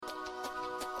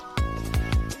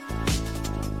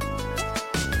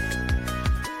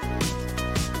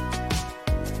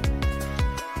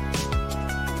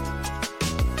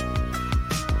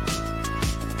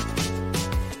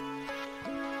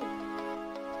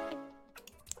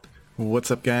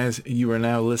What's up, guys? You are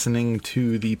now listening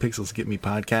to the Pixels Get Me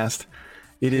podcast.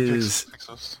 It is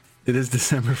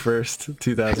December 1st,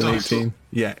 2018.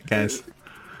 Yeah, guys.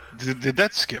 Did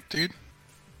that skip, dude?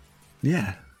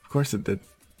 Yeah, of course it did.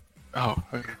 Oh,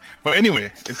 okay. Well,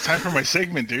 anyway, it's time for my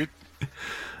segment, dude.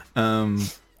 Yeah.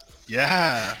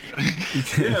 Yeah,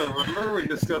 remember we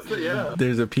discussed it? Yeah.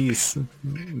 There's a piece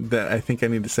that I think I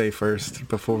need to say first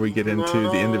before we get into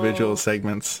the individual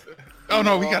segments. Oh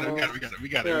no, we got it. All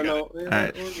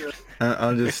right.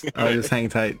 I'll just hang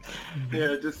tight.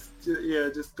 Yeah, just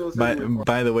go.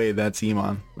 By the way, that's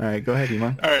Iman. All right, go ahead,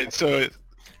 Iman. All right, so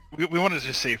we wanted to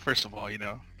just say first of all,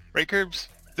 right, Curbs?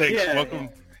 Thanks. Yeah.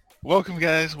 Welcome,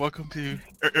 guys. Welcome to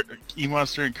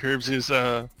E-Monster and Curbs'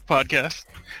 podcast.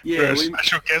 Yeah, We're a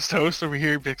special guest host over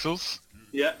here, Pixels.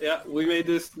 Yeah. We made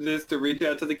this to reach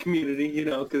out to the community,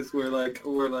 because we're like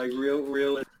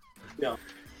real, yeah.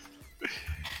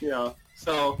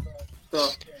 So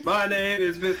my name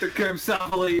is Mr. Curb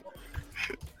Softly.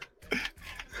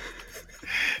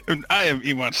 And I am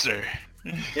E-Monster.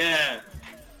 Yeah.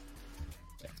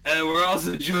 And we're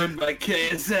also joined by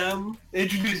KSM.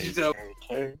 Introduce yourself.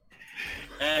 Okay.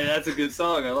 Hey, that's a good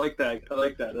song. I like that.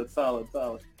 That's solid.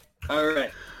 All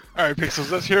right. All right, Pixels.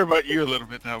 Let's hear about you a little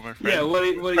bit now, my friend. Yeah. What do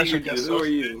you Special do? guest Who are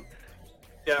host. you?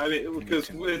 Yeah, I mean,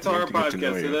 because it's our to get to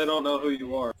know podcast, so you. they don't know who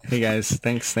you are. Hey guys,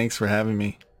 thanks for having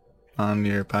me on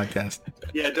your podcast.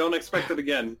 Yeah, don't expect it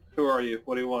again. Who are you?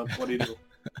 What do you want? What do you do?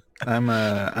 I'm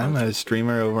a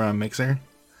streamer over on Mixer.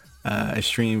 I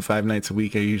stream 5 nights a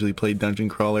week. I usually play dungeon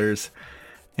crawlers,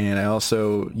 and I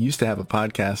also used to have a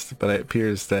podcast, but it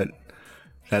appears that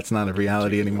that's not a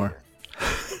reality anymore.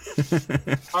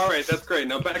 All right, that's great.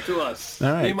 Now back to us.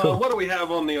 All right, Nima, cool. what do we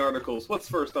have on the articles? What's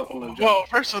first up on the agenda? Well,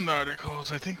 first on the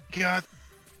articles, I think we got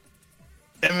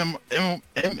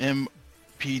MMPG.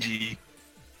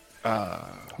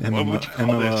 What would you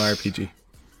call this? MMORPG.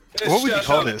 Just what would you shut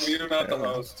call up. this? You're not the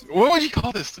host. What would you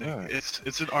call this thing? Yeah.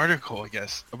 It's an article, I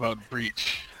guess, about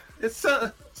Breach. It's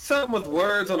something with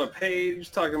words on a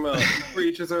page talking about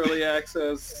breaches early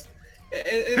access.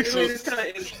 It's kind of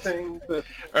interesting, but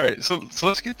All right, so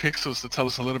let's get Pixels to tell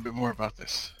us a little bit more about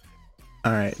this.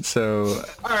 All right, so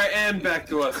all right, and back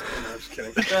to us. No, I'm just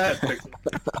kidding. Go ahead,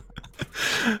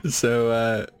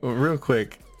 Pixel. real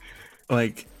quick,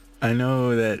 like, I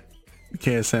know that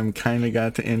KSM kind of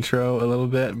got the intro a little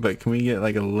bit, but can we get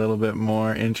like a little bit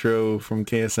more intro from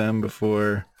KSM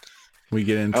before we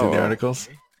get into the articles?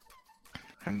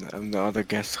 I'm the other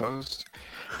guest host.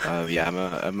 Yeah,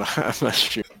 I'm a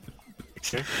streamer.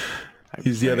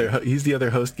 He's the other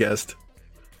host guest.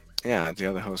 Yeah, the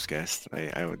other host guest.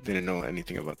 I didn't know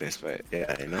anything about this, but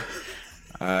yeah,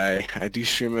 I do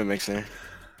stream a Mixer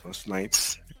most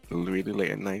nights, really late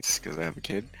at nights because I have a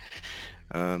kid.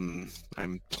 I'm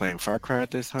playing Far Cry at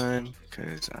this time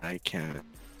because I can't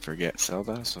forget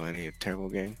Zelda, so I need a terrible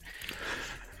game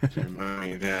to remind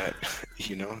me that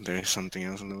there's something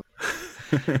else in the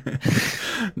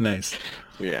Nice.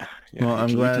 yeah. Well, I'm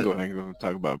we glad- can go ahead and go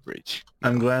talk about Breach.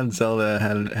 I'm glad Zelda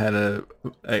had a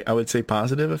I would say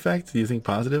positive effect. Do you think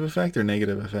positive effect or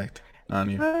negative effect on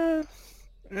you?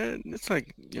 It's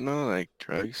like like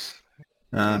drugs.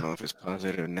 I don't know if it's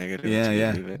positive or negative. until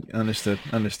you leave it. Understood.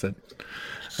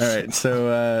 All right,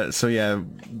 so yeah,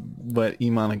 what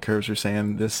Iman and Curves were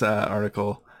saying, this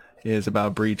article is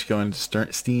about Breach going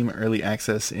to Steam Early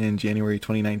Access in January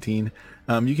 2019.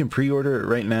 You can pre-order it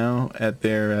right now at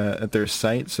their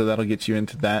site, so that'll get you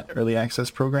into that early access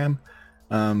program.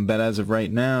 But as of right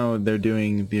now, they're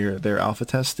doing their alpha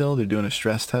test still. They're doing a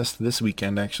stress test this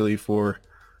weekend, actually, for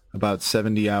about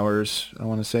 70 hours, I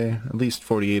want to say, at least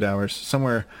 48 hours,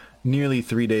 somewhere nearly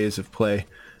 3 days of play.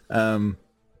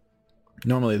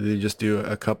 Normally they just do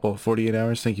a couple, 48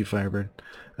 hours. Thank you, Firebird.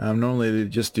 Normally they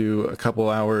just do a couple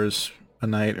hours a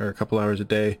night or a couple hours a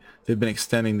day. They've been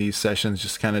extending these sessions,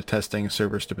 just kind of testing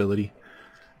server stability.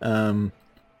 But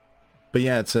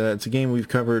yeah, it's a game we've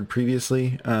covered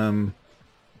previously.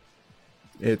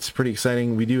 It's pretty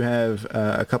exciting. We do have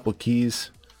a couple keys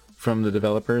from the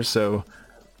developers, so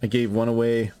I gave one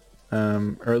away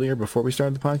earlier before we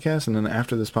started the podcast, and then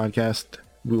after this podcast,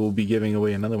 we will be giving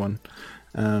away another one.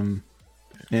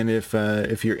 And if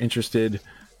you're interested,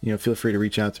 feel free to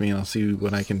reach out to me, and I'll see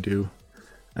what I can do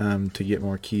to get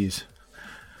more keys.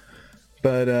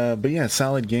 But yeah,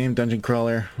 solid game, dungeon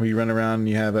crawler, where you run around and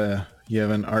you have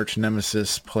an arch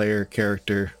nemesis player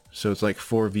character, so it's like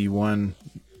 4v1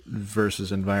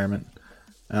 versus environment.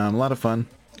 A lot of fun,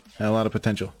 and a lot of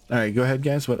potential. All right, go ahead,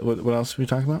 guys. What else are we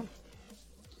talking about?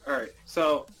 All right,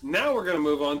 so now we're gonna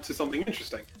move on to something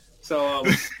interesting. So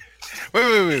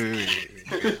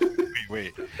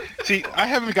Wait. See, I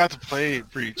haven't got to play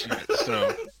Breach yet,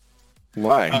 so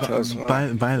Why? Tell us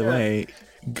why. By the way,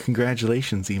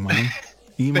 congratulations, Iman.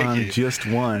 Iman just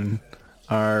won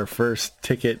our first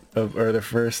ticket or the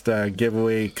first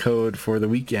giveaway code for the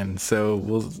weekend. So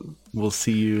we'll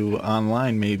see you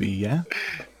online, maybe. Yeah.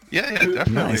 Yeah,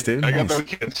 definitely. Nice, dude. I got Nice. the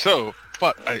weekend. So,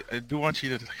 but I do want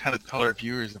you to kind of tell our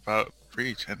viewers about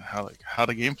Breach and how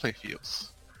the gameplay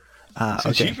feels. Since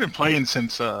Okay. you've been playing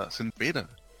since beta.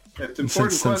 It's important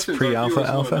Since questions our pre-alpha, viewers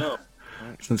wanna alpha? know.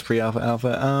 Since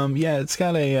pre-alpha. Yeah, it's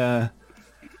got a.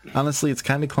 Honestly, it's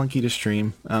kind of clunky to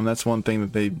stream. That's one thing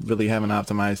that they really haven't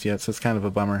optimized yet, so it's kind of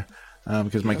a bummer.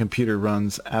 Because my computer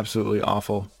runs absolutely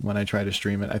awful when I try to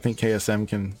stream it. I think KSM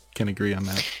can agree on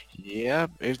that. Yeah,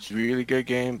 it's really good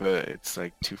game, but it's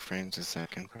like 2 frames a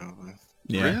second probably.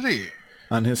 Yeah, Really?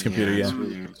 on his computer, yeah. it's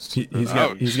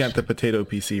really- He's got the potato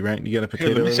PC, right? You got a Here, potato.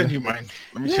 let me over send there? you mine.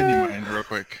 Let me send you mine real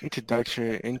quick.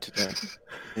 Introduction into the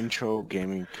intro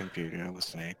gaming computer, I would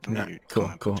say. Don't No, you cool,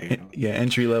 call it cool. potato. Yeah,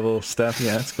 entry level stuff.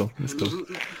 Yeah, that's cool. That's cool.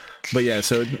 But yeah,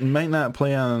 so it might not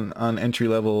play on entry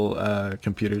level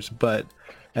computers, but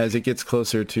as it gets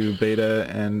closer to beta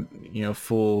and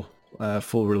full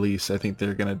release, I think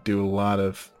they're gonna do a lot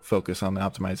of focus on the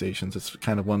optimizations. It's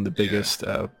kind of one of the biggest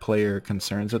player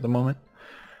concerns at the moment,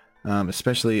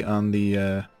 especially on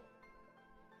the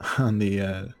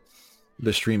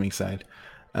streaming side.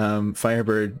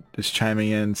 Firebird is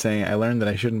chiming in saying, "I learned that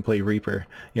I shouldn't play Reaper."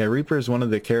 Yeah, Reaper is one of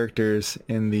the characters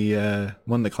in the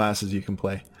one of the classes you can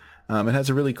play. It has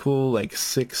a really cool like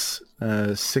six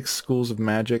schools of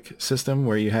magic system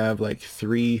where you have like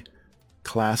 3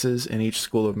 classes in each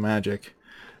school of magic,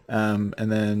 and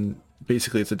then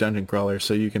basically it's a dungeon crawler.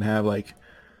 So you can have like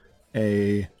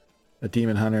a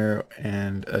demon hunter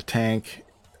and a tank,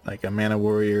 like a mana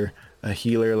warrior, a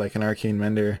healer like an arcane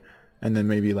mender, and then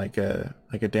maybe like a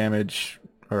damage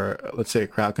or let's say a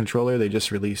crowd controller. They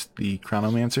just released the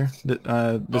Chronomancer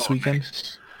this weekend.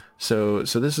 Nice. So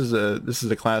this is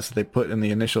a class that they put in the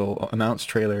initial announced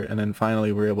trailer, and then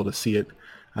finally we're able to see it.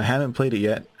 I haven't played it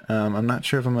yet. I'm not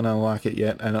sure if I'm gonna unlock it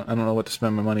yet. I don't know what to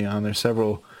spend my money on. There's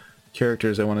several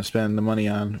characters I want to spend the money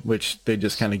on, which they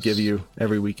just kind of give you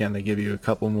every weekend. They give you a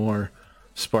couple more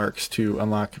sparks to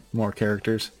unlock more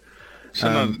characters.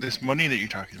 So now, this money that you're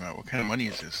talking about, what kind of money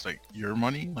is this? Like your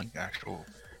money, like actual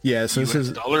Yeah, so this US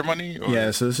is dollar money? Or?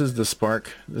 Yeah, so this is the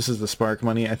Spark. This is the Spark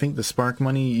money. I think the Spark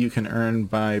money you can earn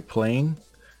by playing,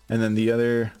 and then the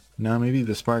other, no, maybe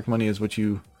the Spark money is what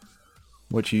you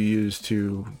use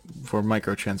for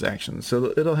microtransactions.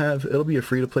 So it'll be a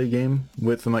free to play game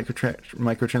with the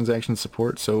microtransaction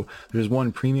support. So there's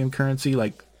one premium currency,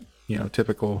 like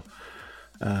typical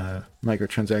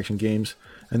microtransaction games,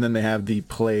 and then they have the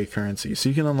play currency. So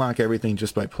you can unlock everything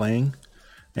just by playing.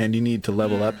 And you need to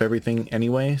level up everything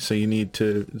anyway, so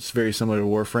it's very similar to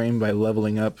Warframe. By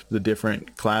leveling up the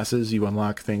different classes, you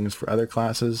unlock things for other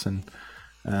classes, and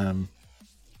you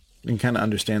can kind of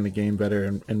understand the game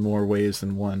better in more ways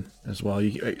than one as well.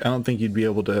 I don't think you'd be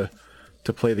able to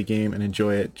play the game and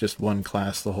enjoy it just one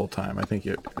class the whole time. I think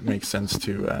it makes sense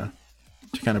to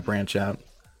kind of branch out.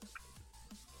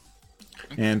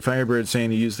 And Firebird saying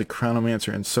to use the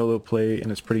Chronomancer in solo play,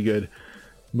 and it's pretty good.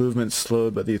 Movement's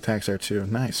slowed, but the attacks are too.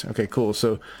 Nice. Okay, cool.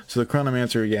 So the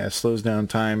Chronomancer, slows down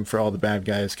time for all the bad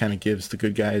guys, kind of gives the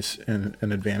good guys an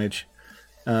advantage.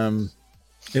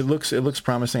 It looks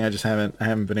promising. I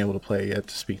haven't been able to play it yet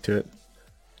to speak to it.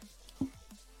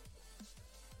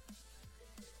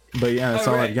 But yeah, that's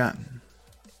all I've got.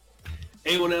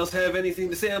 Anyone else have anything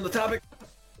to say on the topic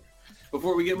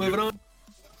before we get moving on?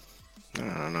 I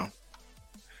don't know.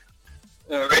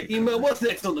 All right, Ema, what's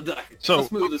next on the docket? So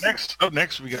Let's move this. up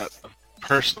next we got a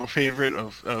personal favorite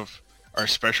of our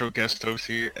special guest host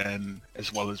here, and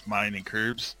as well as mine and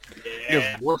Curbs. We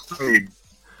have Warframe.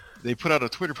 They put out a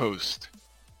Twitter post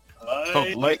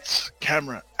called Lights,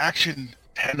 Camera, Action,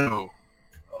 Tenno.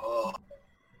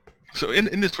 So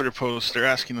in this Twitter post, they're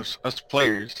asking us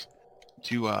players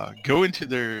to go into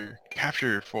their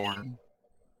capture form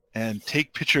and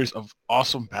take pictures of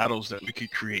awesome battles that we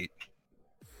could create.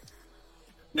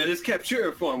 Now this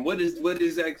capture form, what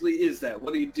exactly is that?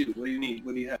 What do you do? What do you need?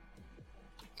 What do you have?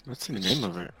 What's the name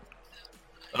of it?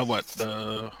 What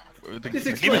the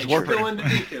Just game is explain. Warframe. Go into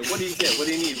detail. What do you get? What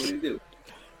do you need? What do you do?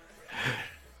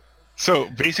 So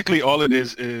basically, all it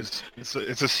is it's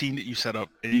a scene that you set up,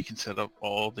 and you can set up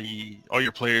all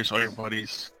your players, all your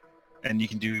buddies, and you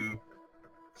can do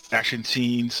action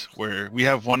scenes where we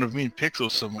have one of me and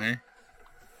Pixels somewhere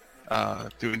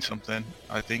doing something.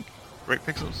 I think, right,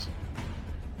 Pixels?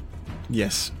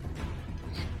 Yes.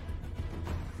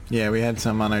 Yeah, we had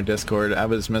some on our Discord. I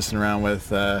was messing around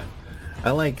with I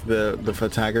like the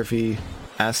photography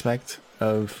aspect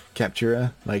of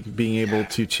Captura, like being able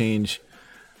to change.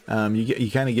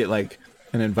 You kind of get like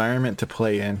an environment to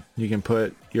play in. You can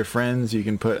put your friends. You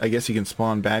can put. I guess you can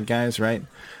spawn bad guys, right?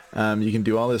 You can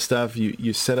do all this stuff.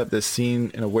 You set up this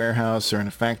scene in a warehouse or in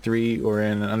a factory or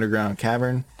in an underground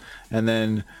cavern, and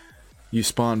then you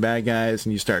spawn bad guys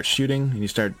and you start shooting and you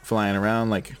start flying around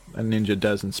like a ninja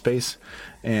does in space,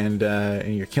 and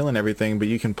you're killing everything. But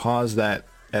you can pause that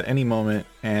at any moment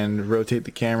and rotate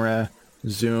the camera,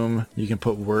 zoom. You can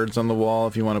put words on the wall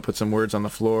if you want to put some words on the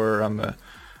floor or on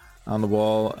the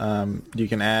wall. You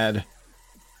can add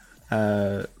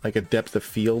like a depth of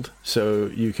field, so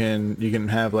you can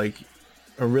have like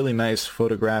a really nice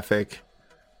photographic,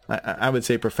 I would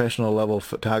say professional level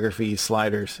photography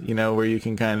sliders, where you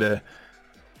can kind of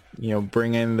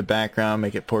bring in the background,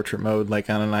 make it portrait mode like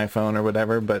on an iPhone or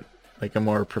whatever, but like a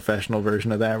more professional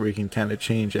version of that where you can kind of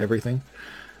change everything.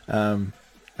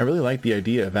 I really like the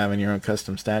idea of having your own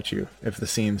custom statue if the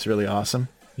scene's really awesome,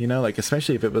 like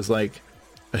especially if it was like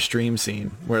a stream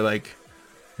scene where like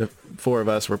the four of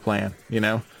us were playing,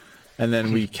 and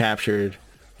then we captured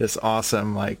this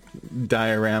awesome like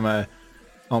diorama,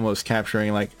 almost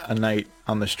capturing like a night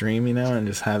on the stream, and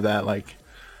just have that like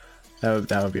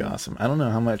that would be awesome. I don't know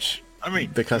how much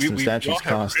the custom statues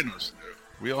cost.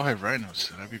 We all have rhinos,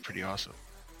 so that'd be pretty awesome.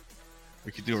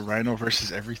 We could do a rhino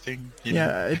versus everything.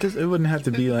 Yeah, it wouldn't have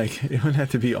to be like, it wouldn't have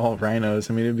to be all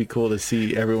rhinos. I mean, it'd be cool to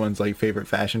see everyone's like favorite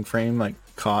fashion frame like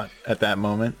caught at that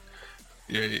moment.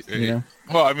 Yeah.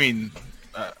 Well, I mean,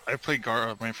 I play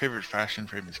Gara. My favorite fashion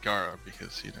frame is Gara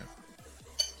because you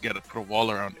got to put a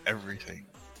wall around everything.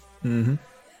 Mm-hmm.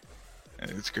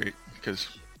 And it's great because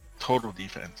total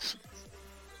defense.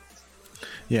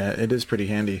 Yeah, it is pretty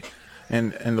handy.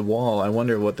 And the wall, I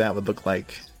wonder what that would look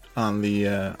like on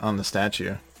the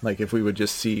statue. Like if we would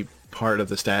just see part of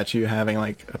the statue having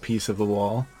like a piece of the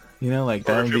wall, like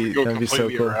that would be so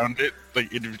cool. Around it,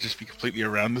 like it would just be completely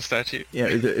around the statue. Yeah,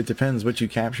 it depends what you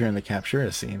capture in the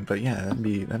Captura scene, but yeah, that'd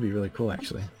be really cool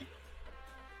actually.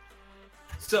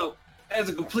 So, as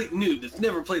a complete noob that's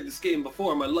never played this game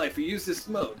before in my life or used this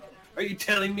mode, are you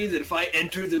telling me that if I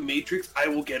enter the Matrix, I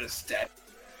will get a stat?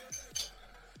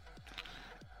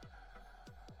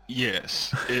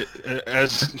 Yes.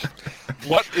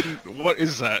 What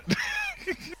is that?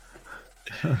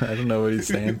 I don't know what he's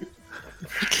saying.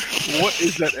 What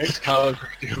is that Excalibur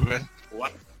doing?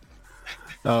 What?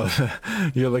 Oh,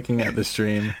 you're looking at the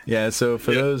stream. Yeah, so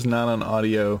for those not on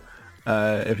audio,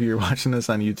 if you're watching this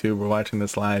on YouTube or watching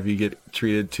this live, you get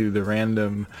treated to the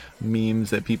random memes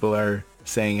that people are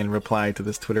saying in reply to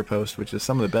this Twitter post, which is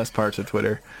some of the best parts of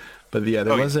Twitter. But yeah,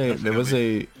 there was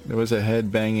a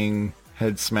head banging,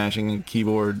 head smashing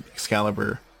keyboard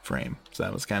Excalibur frame. So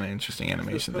that was kind of interesting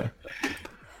animation there.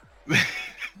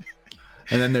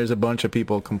 And then there's a bunch of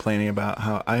people complaining about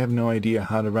how I have no idea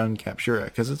how to run Captura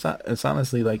because it's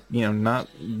honestly like, not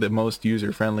the most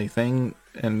user-friendly thing.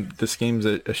 And this game's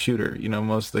a shooter.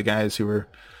 Most of the guys who are,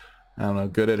 I don't know,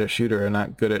 good at a shooter are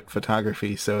not good at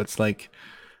photography. So it's like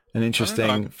an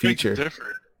interesting feature.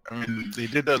 Different. I mean, they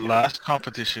did that last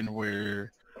competition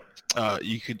where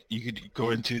you could go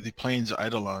into the Plains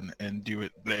Eidolon and do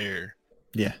it there.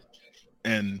 Yeah.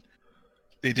 And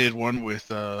they did one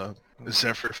with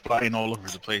Zephyr flying all over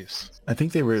the place. I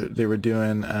think they were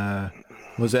doing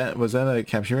was that a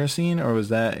Captura scene or was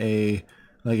that a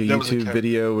YouTube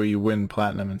video where you win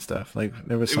platinum and stuff? Like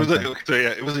there was something.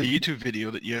 It was a YouTube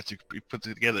video that you have to put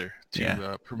together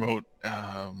to promote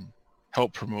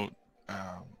help promote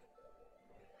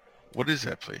what is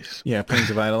that place? Yeah, Plains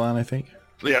of Eidolon, I think.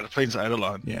 Yeah, the Plains of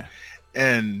Eidolon. Yeah.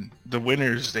 And the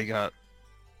winners, they got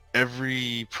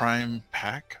every Prime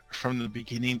pack from the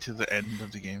beginning to the end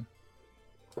of the game.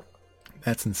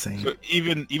 That's insane. So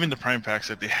even the Prime packs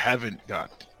that they haven't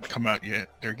come out yet,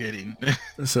 they're getting.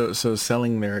 so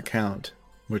selling their account,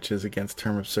 which is against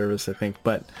term of service, I think,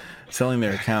 but selling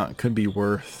their account could be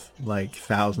worth like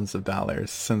thousands of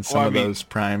dollars since some of those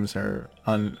Primes are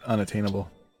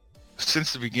unattainable.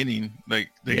 Since the beginning, like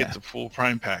they get the full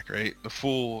Prime pack, right? The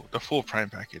full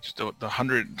Prime package, the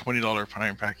 $120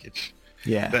 Prime package.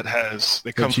 Yeah. That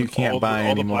comes you with can't buy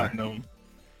all the anymore. platinum,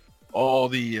 all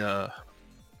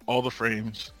the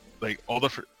frames, all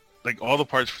the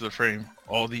parts for the frame,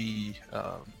 all the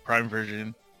Prime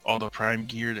version, all the Prime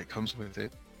gear that comes with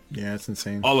it. Yeah, it's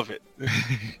insane. All of it.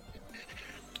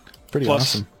 Pretty Plus,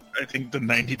 awesome. I think the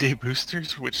 90-day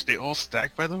boosters, which they all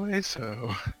stack, by the way,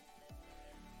 so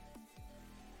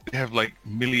they have like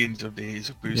millions of days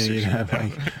of boosters. Yeah, you have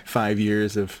like 5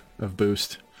 years of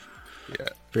boost. Yeah.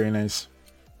 Very nice.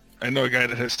 I know a guy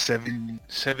that has seven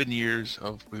years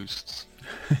of boosts.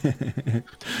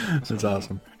 That's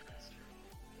awesome.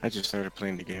 I just started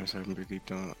playing the game, so I really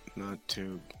don't not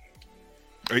too.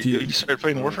 You started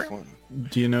playing Warframe?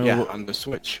 Do you know? Yeah, on the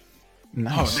Switch.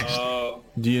 Nice. Oh,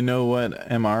 Uh, Do you know what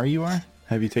MR you are?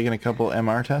 Have you taken a couple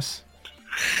MR tests?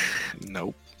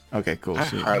 Nope. Okay, cool. I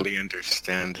So- hardly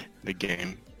understand the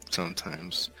game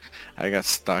sometimes. I got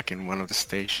stuck in one of the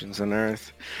stations on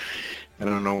Earth. I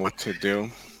don't know what to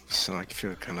do, so I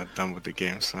feel kind of done with the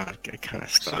game, so I kind of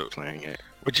stopped playing it.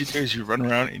 what you do is you run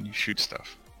around and you shoot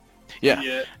stuff. Yeah,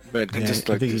 yeah. but Yeah, just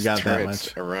I like think you these got that turrets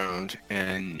much. around,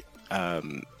 and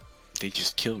they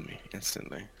just kill me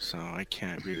instantly, so I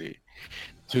can't really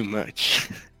do much.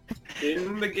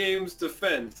 In the game's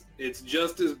defense, it's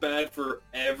just as bad for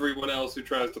everyone else who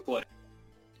tries to play.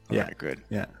 Yeah. Alright, good.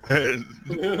 Yeah.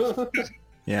 Yeah.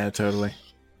 Yeah, totally.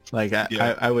 Like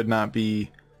Yeah. I would not be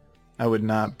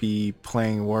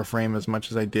playing Warframe as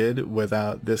much as I did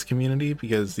without this community,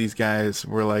 because these guys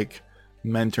were like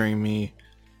mentoring me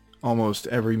almost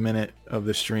every minute of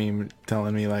the stream,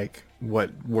 telling me like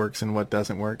what works and what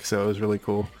doesn't work. So it was really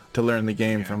cool to learn the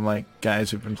game from like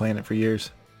guys who've been playing it for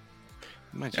years.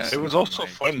 Might Yeah, just it was look also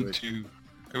online fun it. to.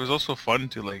 It was also fun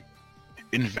to like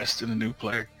invest in a new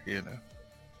player. You know.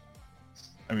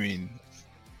 I mean,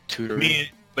 tutoring.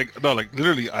 me like no, like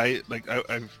literally, I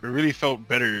really felt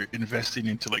better investing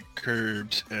into like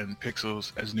Curbs and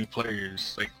Pixels as new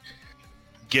players, like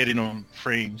getting them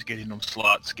frames, getting them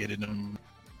slots, getting them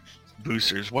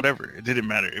boosters, whatever. It didn't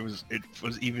matter. It was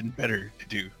even better to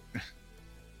do.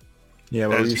 Yeah,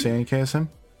 what were As you you- saying, KSM?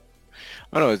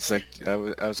 Oh no, it's like I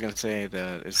was gonna say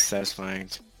that it's satisfying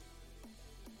to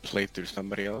play through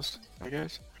somebody else, I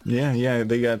guess. Yeah,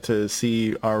 they got to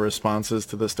see our responses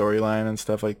to the storyline and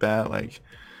stuff like that. Like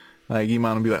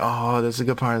Iman would be like, "Oh, this is a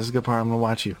good part. This is a good part. I'm gonna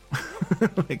watch you.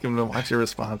 Like I'm gonna watch your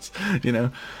response." You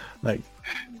know, like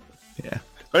yeah,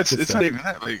 But Good it's stuff. not even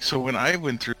that. Like, so when I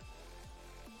went through,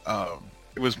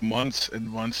 it was months and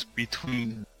months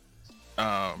between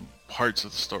parts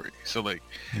of the story. So like,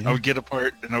 I would get a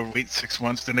part and I would wait 6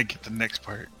 months, then I get the next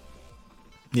part.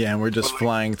 yeah. And we're just But, like,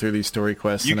 flying through these story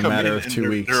quests You in a come matter in of and 2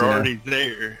 weeks. they're you know? already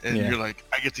there, and Yeah. you're like,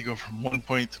 I get to go from one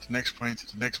point to the next point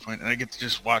to the next point, and I get to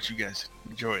just watch you guys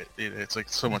enjoy it. It's like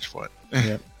so much fun.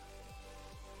 Yeah.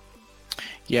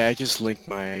 Yeah, I just linked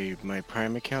my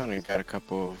Prime account and got a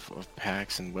couple of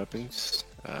packs and weapons.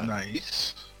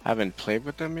 Nice. I haven't played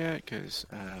with them yet because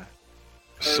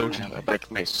So like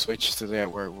my Switch today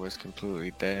at work was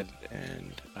completely dead,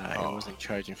 and it Oh. wasn't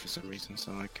charging for some reason,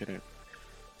 so I couldn't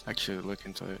actually look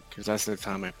into it because that's the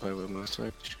time I play with my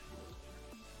Switch.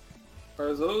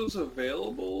 Are those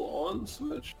available on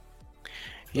Switch?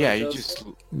 Yeah, you just- just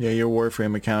Yeah, your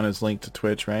Warframe account is linked to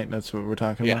Twitch, right? That's what we're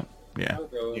talking Yeah. about. Yeah.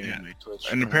 Okay. yeah, my Twitch.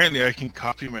 And apparently, I can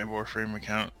copy my Warframe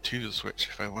account to the Switch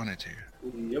if I wanted to.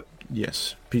 Yep.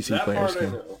 Yes. PC That players part I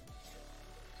can. know.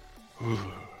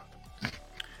 Ooh.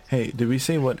 Hey, did we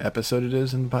say what episode it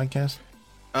is in the podcast?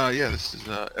 Yeah, this is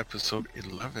episode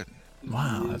 11.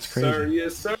 Wow, that's Yes, crazy. Sir,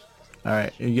 yes, sir. All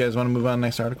right, you guys want to move on to the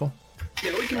next article?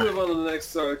 Yeah, we can move on to the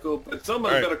next article, but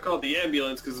somebody Alright. better call the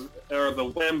ambulance, or the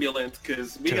wambulance,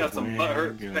 because we The got some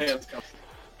butthurt wambulance. fans coming.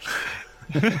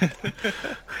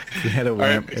 If we had a All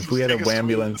right, if we had a take us to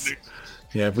the wambulance, next-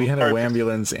 yeah, if we had a Alright.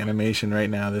 wambulance animation right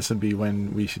now, this would be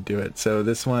when we should do it. So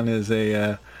this one is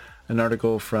an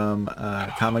article from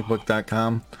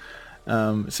comicbook.com.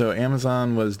 So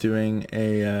Amazon was doing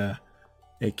a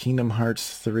Kingdom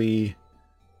Hearts 3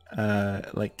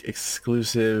 like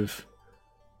exclusive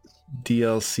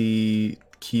DLC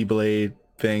Keyblade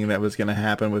thing that was going to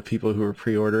happen with people who were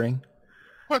pre-ordering.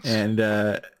 What?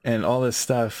 And all this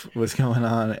stuff was going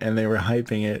on, and they were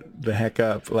hyping it the heck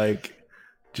up, like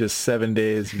just 7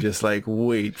 days, just like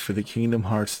wait for the Kingdom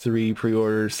Hearts 3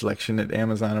 pre-order selection at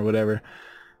Amazon or whatever.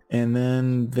 And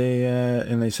then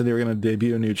they said they were gonna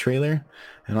debut a new trailer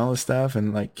and all this stuff,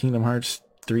 and like Kingdom Hearts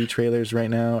 3 trailers right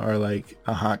now are like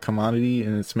a hot commodity,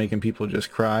 and it's making people just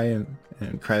cry and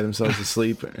cry themselves to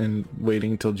sleep and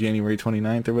waiting until January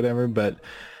 29th or whatever. But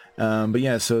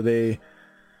yeah, so the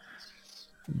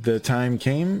time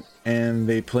came and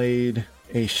they played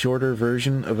a shorter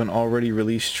version of an already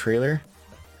released trailer,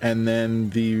 and then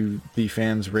the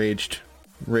fans raged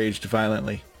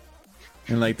violently.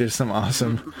 And like there's some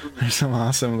awesome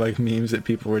like memes that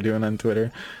people were doing on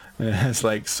Twitter, and it has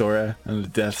like Sora and the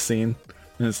death scene,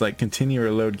 and it's like continue or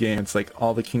load game. It's like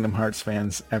all the Kingdom Hearts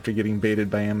fans after getting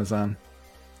baited by Amazon.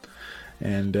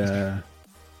 And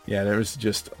yeah, there was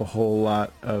just a whole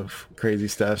lot of crazy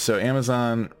stuff. So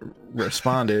Amazon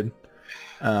responded.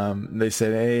 They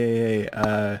said,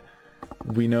 hey,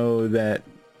 we know that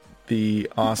the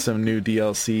awesome new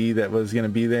DLC that was going to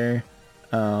be there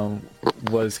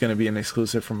was going to be an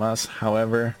exclusive from us.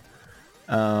 However,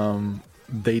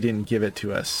 they didn't give it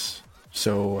to us.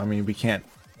 So, I mean, we can't,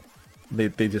 they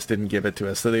just didn't give it to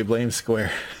us. So they blame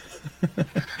Square,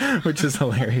 which is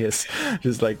hilarious.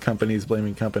 Just like companies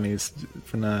blaming companies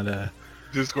for not,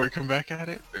 Did Square come back at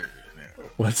it? Or, no?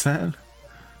 What's that?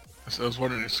 So I was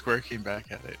wondering if Square came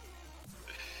back at it.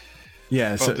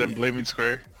 Yeah. So them blaming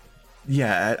Square?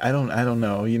 Yeah, I don't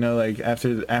know. You know, like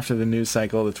after the news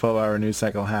cycle, the 12-hour news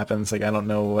cycle happens. Like I don't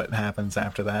know what happens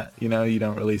after that. You know, you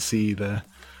don't really see the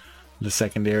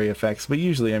secondary effects. But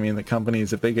usually, I mean, the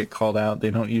companies, if they get called out,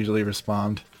 they don't usually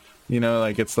respond. You know,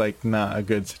 like it's like not a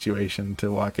good situation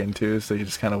to walk into. So you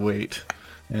just kind of wait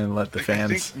and let the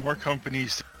fans. I think more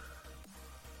companies.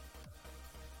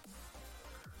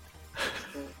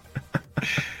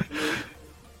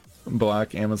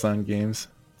 block Amazon games.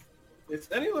 Is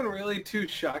anyone really too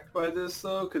shocked by this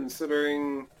though,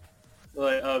 considering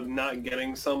like not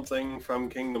getting something from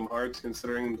Kingdom Hearts,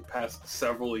 considering the past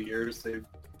several years they've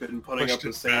been putting Pushed up the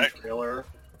it same back. trailer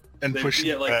And push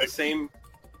it back. the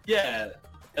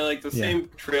same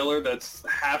trailer that's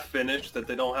half finished, that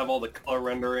they don't have all the color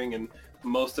rendering and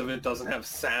most of it doesn't have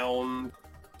sound.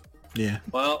 Yeah.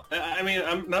 Well, I mean,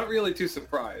 I'm not really too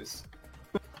surprised.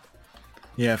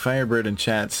 Yeah, Firebird in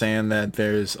chat saying that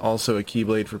there's also a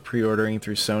Keyblade for pre-ordering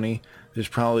through Sony. There's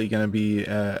probably going to be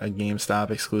a GameStop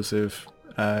exclusive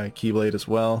Keyblade as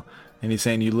well. And he's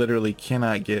saying you literally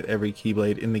cannot get every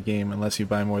Keyblade in the game unless you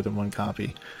buy more than one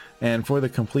copy. And for the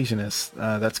completionists,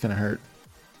 that's going to hurt.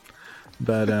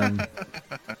 But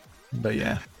but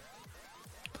yeah.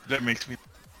 That makes me.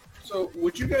 So,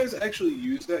 would you guys actually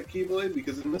use that Keyblade?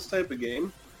 Because in this type of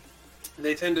game,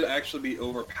 they tend to actually be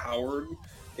overpowered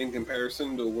in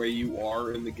comparison to where you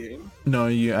are in the game. No,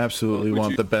 you absolutely Would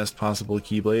want you- the best possible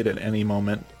Keyblade at any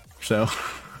moment. So,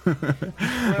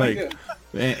 like, good.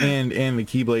 and the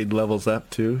Keyblade levels up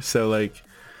too. So, like,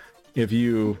 if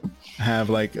you have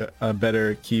like a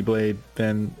better Keyblade,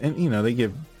 then, and you know, they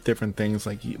give different things,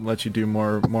 like let you do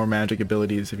more magic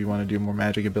abilities if you want to do more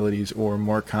magic abilities, or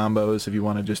more combos if you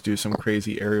want to just do some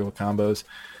crazy aerial combos.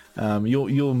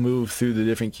 You'll move through the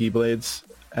different Keyblades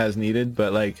as needed,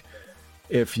 but like,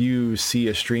 if you see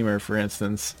a streamer, for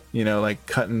instance, you know, like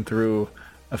cutting through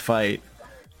a fight,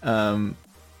 you'll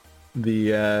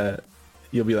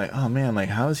be like, oh man, like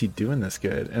how is he doing this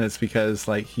good? And it's because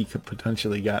like he could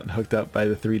potentially gotten hooked up by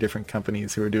the 3 different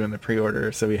companies who are doing the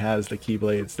pre-order, so he has the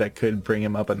Keyblades that could bring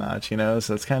him up a notch, you know.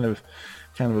 So it's kind of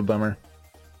a bummer.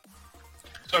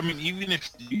 So I mean, even if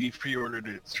you pre-ordered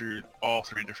it through all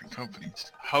 3 different companies,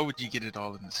 how would you get it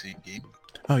all in the same game?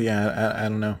 Oh yeah, I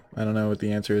don't know. I don't know what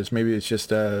the answer is. Maybe it's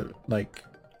just like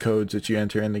codes that you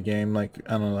enter in the game, like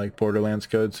I don't know, like Borderlands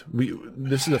codes.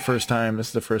 This is the first time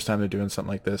they're doing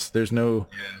something like this. There's no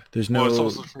Well, it's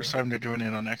also the first time they're doing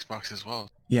it on Xbox as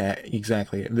well. Yeah,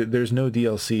 exactly. There's no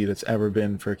DLC that's ever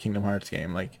been for a Kingdom Hearts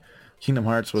game. Like Kingdom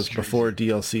Hearts was before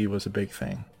DLC was a big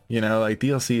thing. You know, like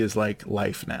DLC is like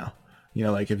life now. You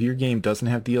know, like if your game doesn't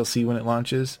have DLC when it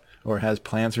launches, or has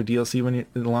plans for DLC when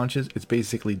it launches, it's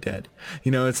basically dead.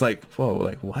 You know, it's like, whoa,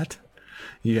 like what?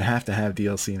 You have to have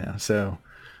DLC now. So,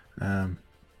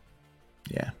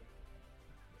 yeah.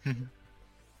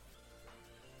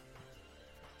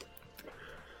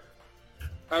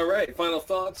 All right, final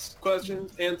thoughts,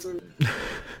 questions, answers.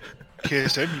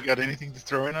 KSM, you got anything to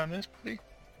throw in on this, buddy?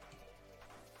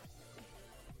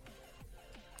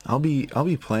 I'll be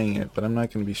playing it, but I'm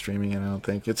not going to be streaming it, I don't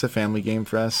think. It's a family game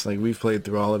for us. Like, we've played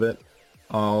through all of it.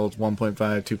 All 1.5,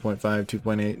 2.5,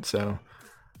 2.8, so...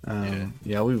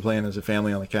 yeah, we'll be playing as a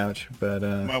family on the couch, but...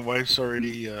 My wife's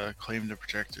already claimed a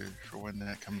projector for when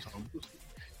that comes home.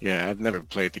 Yeah, I've never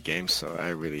played the game, so I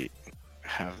really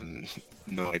have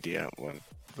no idea what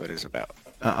it's about.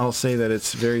 I'll say that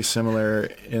it's very similar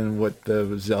in what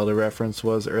the Zelda reference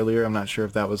was earlier. I'm not sure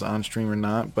if that was on stream or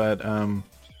not, but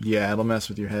yeah, it'll mess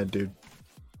with your head, dude.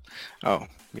 Oh,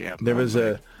 yeah. There was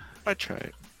I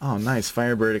tried. Oh, nice,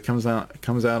 Firebird. It comes out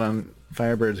on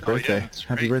Firebird's birthday. Oh, yeah, that's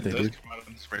Happy right. birthday, It does dude. come out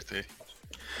on his birthday.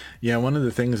 Yeah, one of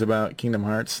the things about Kingdom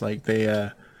Hearts, like they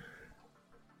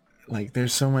like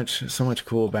there's so much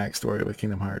cool backstory with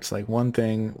Kingdom Hearts. Like one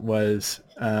thing was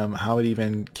how it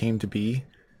even came to be.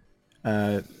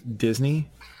 Disney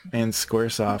and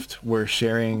Squaresoft were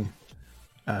sharing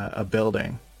a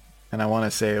building, and I want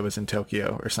to say it was in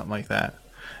Tokyo or something like that.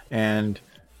 And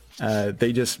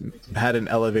they just had an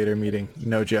elevator meeting,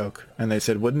 no joke, and they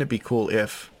said, wouldn't it be cool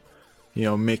if, you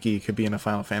know, Mickey could be in a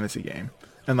Final Fantasy game?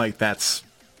 And like that's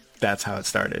how it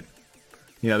started.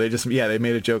 You know, they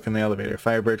made a joke in the elevator.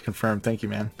 Firebird confirmed, thank you,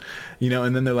 man. You know,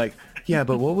 and then they're like, yeah,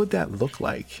 but what would that look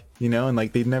like? You know, and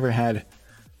like they'd never had,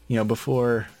 you know,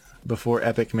 before before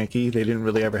Epic Mickey. They didn't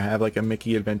really ever have like a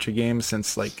Mickey adventure game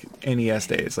since like NES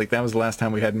days. Like that was the last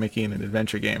time we had Mickey in an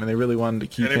adventure game, and they really wanted to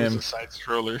keep And it him. was a side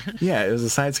scroller. Yeah, it was a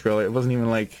side scroller. It wasn't even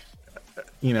like,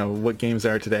 you know, what games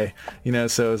are today. You know,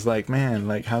 so it's like, man,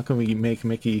 like how can we make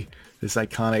Mickey this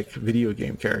iconic video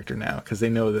game character now? Because they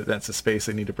know that that's a space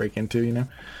they need to break into. You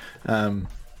know.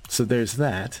 So there's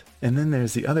that, and then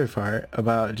there's the other part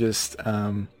about just,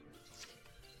 man,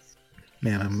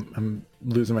 I'm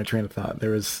losing my train of thought. There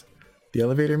was the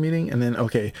elevator meeting, and then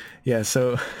okay, yeah.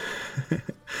 So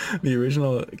the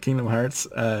original Kingdom Hearts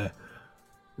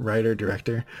writer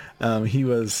director, he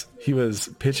was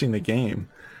pitching the game,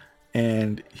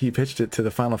 and he pitched it to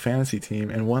the Final Fantasy team,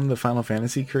 and one of the Final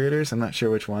Fantasy creators, I'm not sure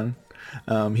which one,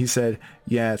 he said,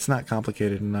 "Yeah, it's not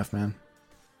complicated enough, man.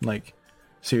 Like."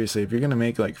 Seriously, if you're going to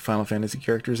make like Final Fantasy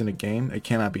characters in a game, it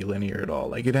cannot be linear at all.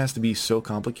 Like it has to be so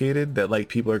complicated that like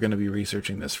people are going to be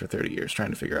researching this for 30 years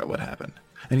trying to figure out what happened.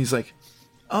 And he's like,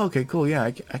 oh, okay, cool. Yeah,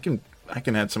 I can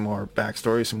add some more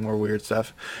backstory, some more weird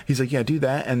stuff. He's like, yeah, do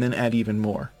that and then add even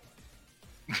more.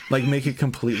 Like make it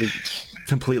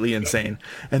completely insane.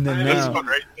 And then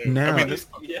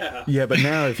Yeah. But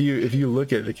now if you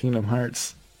look at the Kingdom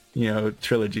Hearts, you know,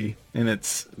 trilogy, and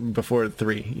it's before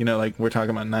 3, you know, like we're talking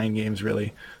about 9 games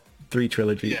really, 3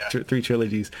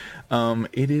 trilogies.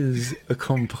 It is a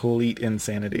complete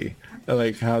insanity,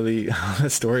 like how the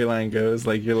storyline goes.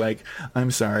 Like you're like,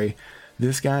 I'm sorry,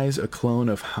 this guy's a clone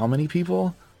of how many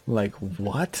people? Like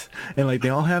what? And like they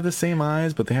all have the same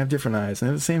eyes, but they have different eyes, and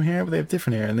they have the same hair, but they have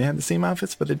different hair, and they have the same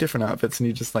outfits, but they're different outfits, and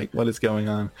you're just like, what is going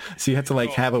on? So you have to like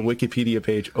have a Wikipedia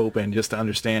page open just to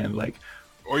understand, like.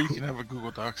 Or you can have a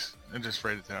Google Docs and just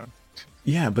write it down.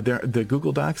 Yeah, but the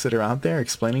Google Docs that are out there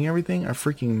explaining everything are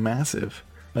freaking massive.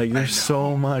 Like there's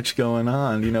so much going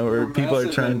on, you know, or people are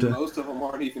trying to. Most of them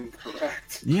aren't even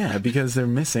correct. Yeah, because they're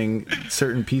missing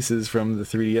certain pieces from the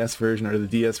 3DS version or the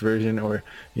DS version, or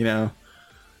you know,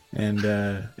 and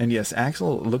yes,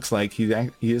 Axel looks like he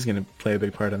is going to play a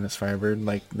big part on this Firebird.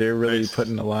 Like they're really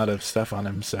putting a lot of stuff on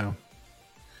him, so.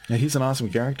 Yeah, he's an awesome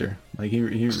character. Like he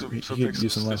could use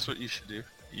some love. That's what you should do.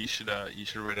 You should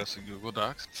write us a Google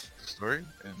Docs story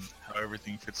and how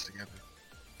everything fits together.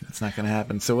 That's not gonna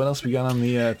happen. So what else we got on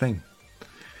the thing?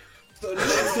 So the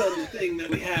next other thing that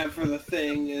we have for the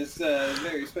thing is a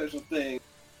very special thing.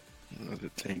 Another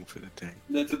thing for the thing.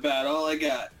 That's about all I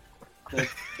got.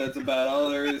 That's about all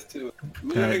there is to it.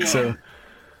 Moving All right, on.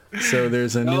 so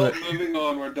there's a new. Moving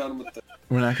on. We're done with that.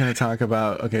 We're not going to talk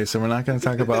about. Okay, so we're not going to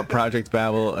talk about Project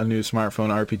Babel, a new smartphone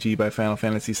RPG by Final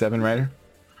Fantasy VII writer.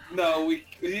 No,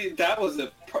 that was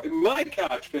my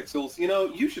couch pixels. You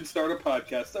know, you should start a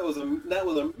podcast. That was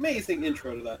an amazing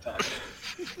intro to that topic.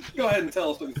 Go ahead and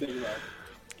tell us what you think about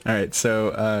it. All right,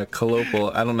 so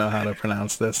Colopal. I don't know how to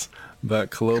pronounce this,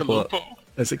 but Colopal.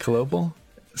 Is it Colopal?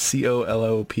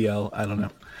 COLOPL. I don't know.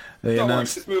 Don't worry,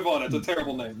 just move on. It's a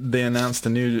terrible name. They announced a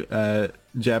new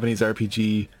Japanese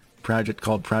RPG project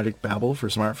called Project Babel for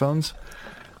smartphones.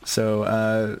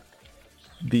 So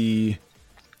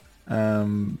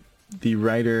the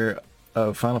writer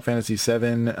of Final Fantasy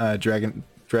VII,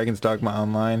 Dragon's Dogma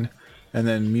Online, and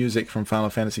then music from Final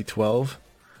Fantasy XII.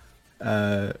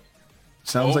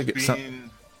 Sounds like it's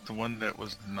the one that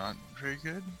was not very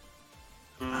good.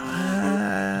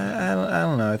 I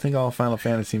don't know. I think all Final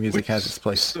Fantasy music has its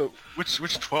place. So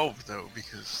which 12 though?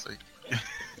 Because like.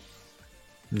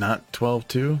 Not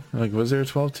 12-2? Like, was there a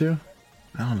 12-2?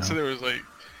 I don't know. So there was like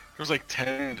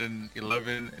 10 and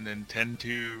 11 and then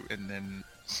 10-2 and then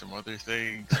some other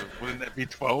thing. So wouldn't that be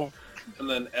 12? And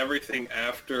then everything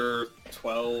after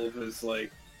 12 is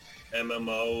like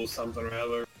MMO something or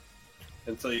other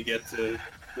until you get to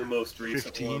the most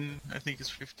recent 15, one. I think it's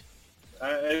 15.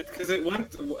 Because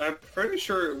I'm pretty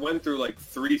sure it went through like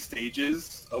 3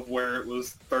 stages of where it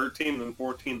was 13, then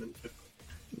 14, then 15.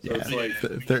 So Yeah, it's like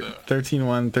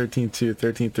 13-1, 13-2,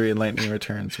 13-3, and Lightning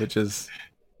Returns, which is,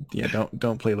 yeah,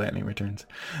 don't play Lightning Returns.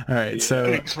 All right,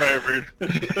 so Firebird.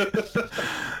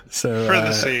 so For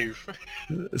the save.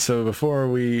 So before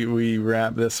we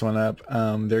wrap this one up,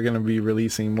 they're going to be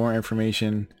releasing more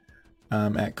information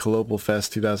at Colopal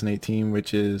Fest 2018,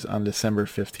 which is on December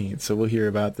 15th. So we'll hear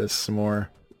about this some more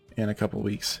in a couple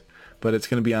weeks. But it's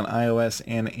going to be on iOS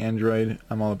and Android.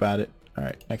 I'm all about it. All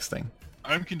right, next thing.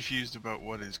 I'm confused about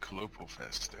what is Colopal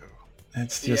Fest though.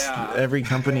 It's just every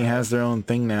company has their own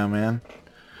thing now, man.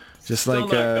 Just Still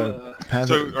like not Path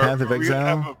of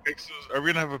Exile. Are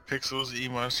we gonna have a Pixels,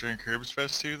 E-Monster, and Curbs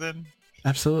Fest too then?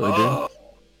 Absolutely, oh, dude.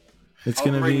 It's I'll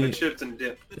gonna bring the be chips and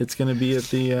dip. it's gonna be at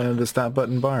the Stop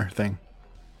Button Bar thing.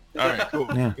 All right, cool.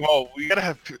 Yeah. Well, we gotta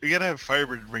have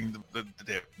Firebird bring the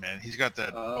dip, man. He's got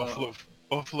that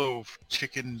buffalo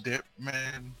chicken dip,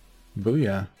 man.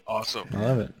 Booyah. Awesome. I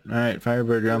love it. All right,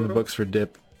 Firebird, you're on the books for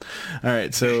dip. All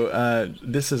right, so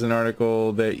this is an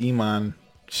article that Iman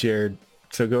shared.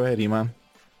 So go ahead, Iman.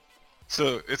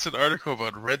 So it's an article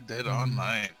about Red Dead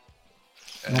Online.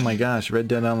 Oh my gosh, Red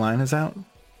Dead Online is out?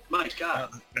 My God.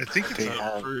 I think it's They out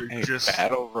have for a just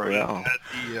battle royale. at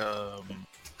the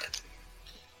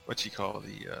what you call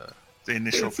the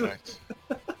initial pack.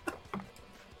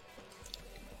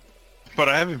 But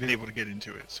I haven't been able to get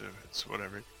into it, so it's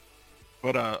whatever.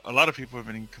 But a lot of people have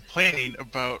been complaining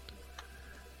about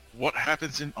what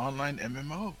happens in online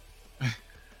MMO.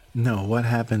 No, what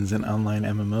happens in online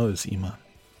MMOs, Iman?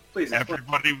 Please explain.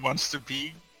 Everybody wants to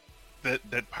be that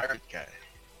pirate guy,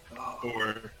 Oh,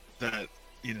 or that,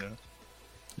 you know,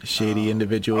 A shady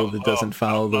individual that doesn't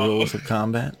follow the rules of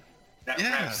combat? that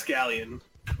Yeah. rapscallion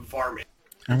varmint.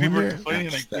 I people are wonder...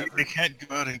 complaining like they can't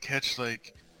go out and catch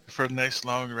like for nice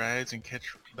long rides and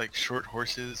catch like short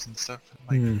horses and stuff.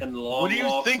 Like, Hmm. And long What do you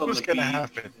walks think on was the gonna beach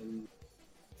happen? and,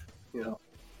 you know,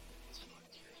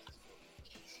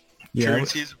 Yeah,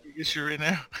 currency is a big issue right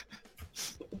now.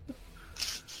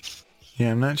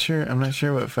 yeah, I'm not sure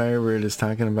what Firebird is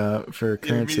talking about for Yeah, me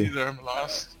currency. neither, I'm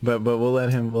lost. But we'll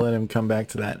let him come back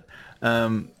to that.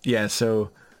 Yeah,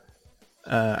 so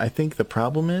I think the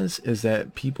problem is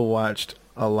that people watched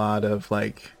a lot of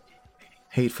like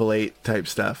Hateful Eight type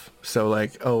stuff. So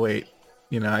like, oh wait,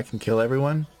 I can kill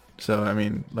everyone. So I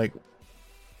mean, like,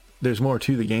 there's more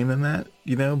to the game than that,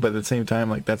 But at the same time,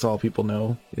 like, that's all people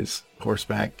know is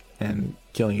horseback and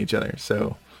killing each other.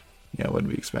 So yeah, what do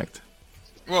we expect?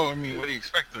 Well, I mean, what do you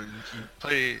expect though? You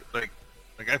play like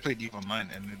I played EVE Online,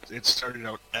 and it started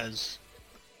out as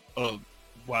a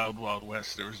wild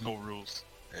west. There was no rules,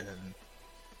 and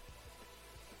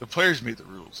the players made the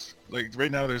rules. Like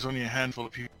right now, there's only a handful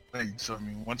of people playing. So I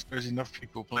mean, once there's enough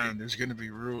people playing, there's going to be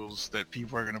rules that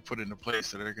people are going to put into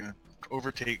place that are going to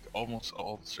overtake almost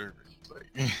all the servers.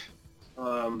 Like,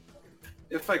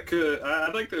 if I could,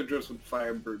 I'd like to address what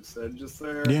Firebird said just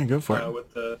there. Yeah, go for it.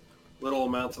 With the little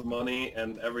amounts of money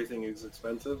and everything is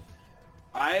expensive.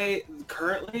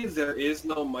 Currently there is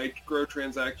no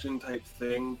microtransaction type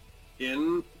thing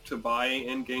to buy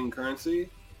in-game currency,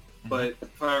 but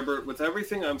Firebird, with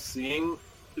everything I'm seeing,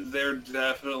 they're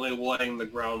definitely laying the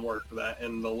groundwork for that,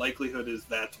 and the likelihood is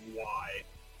that's why,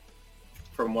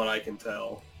 from what I can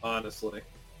tell, honestly.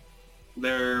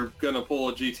 They're gonna pull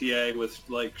a GTA with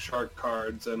like shark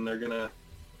cards, and they're gonna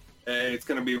it's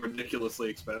gonna be ridiculously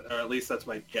expensive, or at least that's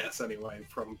my guess anyway,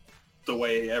 from the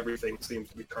way everything seems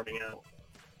to be turning out.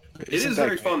 It is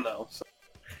very fun though. So.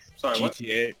 Sorry, what?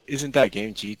 GTA, isn't that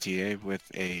game GTA with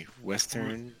a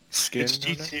Western skin? it's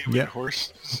on it? GTA with Yeah.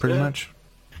 horse. Pretty Yeah. much.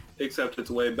 Except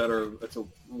it's way better. It's a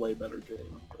way better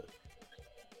game. But...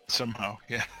 Somehow,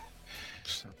 yeah.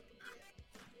 So,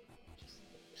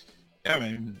 Yeah, I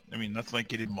mean, nothing like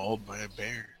getting mauled by a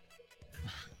bear.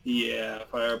 Yeah,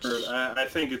 Firebird. I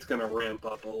think it's gonna ramp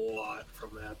up a lot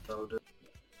from that though. Dude.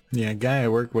 Yeah, a guy I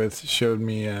work with showed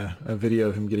me a video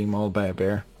of him getting mauled by a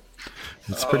bear.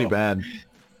 It's pretty Oh. bad.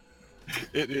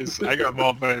 It is. I got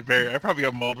mauled by a bear. I probably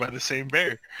got mauled by the same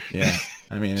bear. Yeah,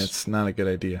 I mean, it's not a good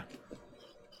idea.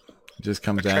 It just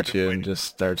comes I tried at to you fight and it. just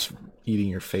starts eating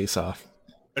your face off.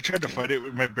 I tried to fight it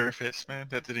with my bare fist, man.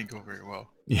 That didn't go very well.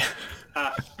 Yeah,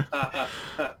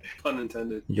 Pun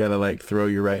intended. you gotta like throw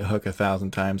your right hook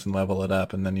 1,000 times and level it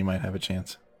up, and then you might have a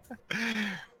chance.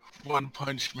 One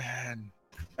punch, man.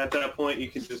 At that point, you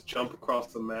can just jump across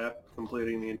the map,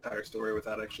 completing the entire story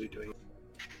without actually doing it.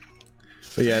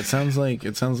 But yeah, it sounds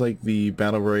like the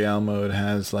battle royale mode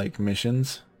has like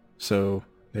missions. So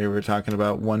they were talking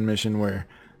about one mission where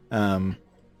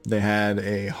they had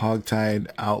a hogtied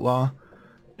outlaw,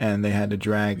 and they had to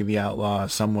drag the outlaw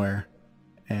somewhere.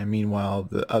 And meanwhile,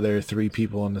 the other 3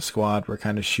 people in the squad were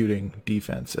kind of shooting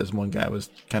defense as one guy was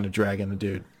kind of dragging the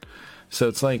dude. So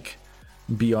it's like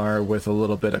BR with a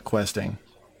little bit of questing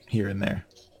here and there.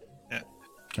 Yeah.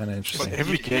 Kind of But interesting.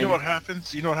 every you know game- what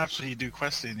happens? You know what happens when you do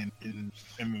questing in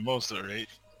MMOs, though, right?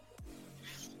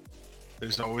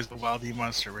 There's always the wild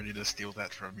E-monster ready to steal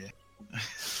that from you.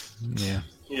 Yeah.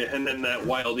 Yeah, and then that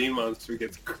wild E-monster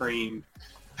gets creamed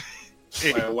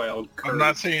Hey, by a wild I'm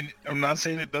not saying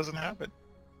it doesn't happen.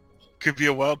 Could be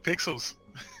a wild Pixels.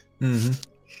 hmm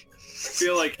I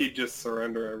feel like he'd just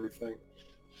surrender everything.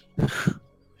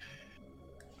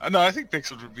 No, I think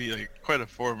Pixels would be like quite a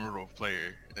formidable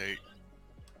player. Like,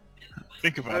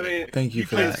 think about I mean, it. Thank you He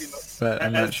for plays- that, but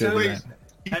I'm as not sure soon of as- that.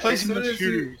 He as plays soon in the as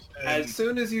you- shooters. and- As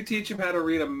soon as you teach him how to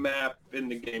read a map in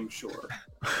the game, sure.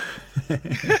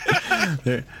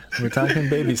 We're talking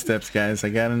baby steps, guys. I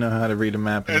gotta know how to read a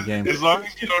map in the game. As long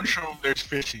as you don't show him there's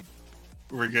fishing,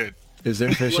 we're good. Is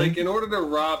there fishing? Like, in order to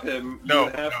rob him, No,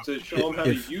 you have no. to show him how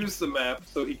If- to use the map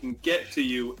so he can get to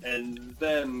you, and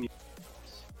then...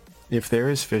 If there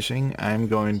is fishing, I'm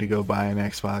going to go buy an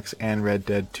Xbox and Red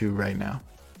Dead 2 right now.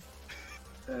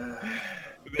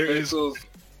 There is. Pixels,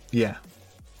 Yeah.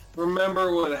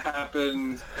 remember what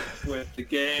happened with the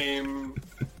game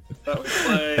that we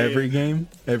played? Every game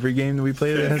that we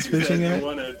play that has fishing in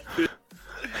it.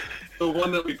 The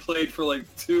one that we played for like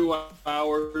 2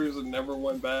 hours and never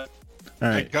went back. All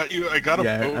I right. got you. I got a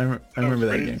Yeah, boat. I remember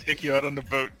that ready game. to take you out on the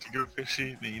boat to go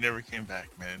fishing, and you never came back,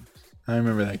 man. I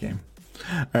remember that game.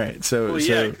 All right. So Well,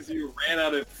 yeah, so because you ran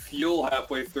out of fuel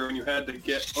halfway through and you had to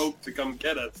get Oak to come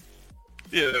get us.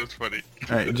 Yeah, that was funny.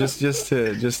 all right. Just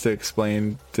to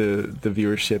explain to the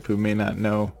viewership who may not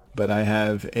know, but I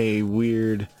have a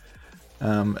weird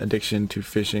addiction to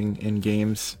fishing in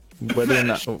games. Whether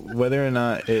or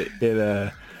not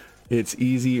it's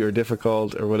easy or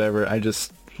difficult or whatever, I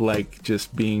just like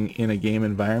just being in a game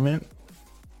environment,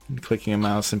 clicking a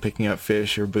mouse and picking up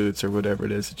fish or boots or whatever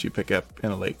it is that you pick up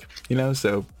in a lake. You know,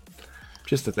 so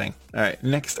just a thing. All right,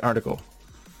 next article.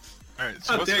 All right.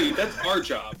 So How what's dare you? That's our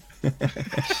job. You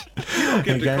don't get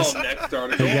Hey, to guys. call next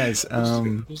article. Hey guys,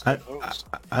 Who's the host?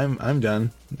 I'm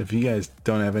done. If you guys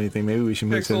don't have anything, maybe we should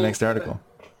move to the Pixel, next article.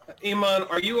 Iman,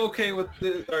 are you okay with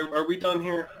this? Are we done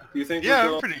here? Do you think? Yeah,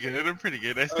 we're I'm pretty good. I'm pretty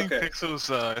good. I think Okay.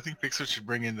 Pixels should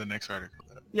bring in the next article.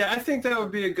 Yeah, I think that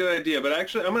would be a good idea. But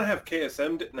actually, I'm gonna have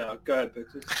KSM. No, go ahead,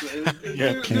 Pixel.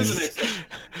 Yeah, do the next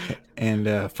one.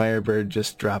 And Firebird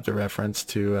just dropped a reference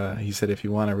to, he said, if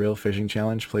you want a real fishing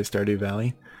challenge, play Stardew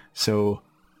Valley. So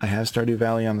I have Stardew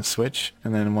Valley on the Switch,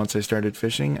 and then once I started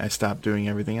fishing, I stopped doing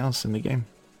everything else in the game.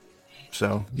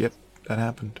 So, yep, that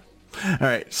happened. All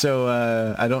right, so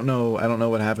I don't know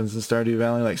what happens in Stardew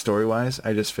Valley, like story-wise.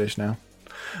 I just fish now.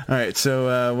 All right,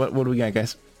 so what do we got,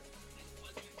 guys?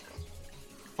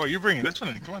 Oh, you're bringing this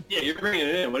one in. Come on. Yeah, you're bringing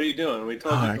it in. What are you doing? We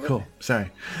told All you. right, cool. Sorry.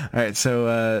 All right,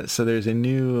 so there's a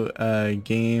new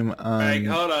game on. Hey,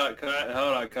 hold on,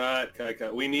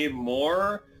 cut. We need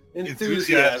more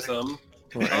enthusiasm,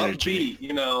 More energy. upbeat.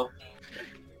 You know,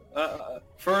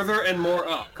 further and more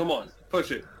up. Come on, push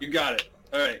it. You got it.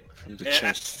 All right. From the Yeah.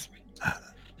 chest.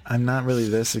 I'm not really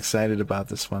this excited about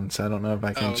this one, so I don't know if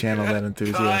I can Okay. channel that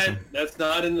enthusiasm. Cut. That's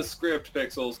not in the script,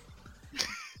 Pixels.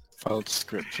 Follow the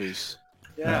script, please.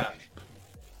 Yeah. All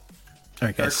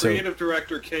right, Our guys. So creative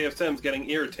director KFM's getting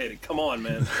irritated. Come on,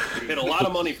 man. We paid a lot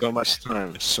of money for So much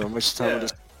time. So much time. Yeah. with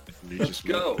this. You Let's just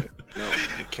go. moved it. No,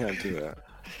 you can't do that.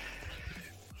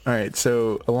 all right,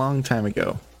 so a long time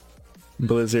ago,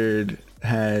 Blizzard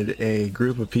had a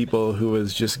group of people who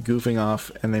was just goofing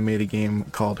off, and they made a game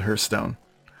called Hearthstone.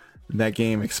 That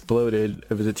game exploded.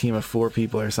 It was a team of 4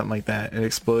 people or something like that. It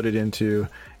exploded into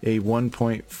a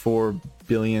 $1.4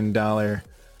 billion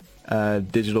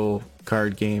digital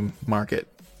card game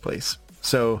marketplace.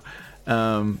 So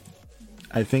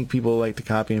I think people like to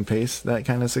copy and paste that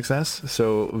kind of success.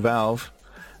 So Valve,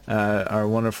 our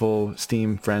wonderful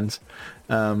Steam friends,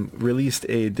 released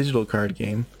a digital card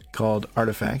game called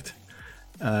Artifact.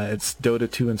 It's Dota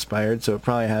 2 inspired, so it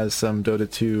probably has some Dota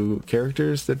 2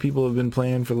 characters that people have been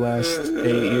playing for the last 8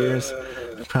 years.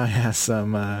 It probably has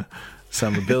some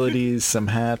abilities, some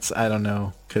hats. I don't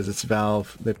know, because it's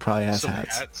Valve. It probably has Some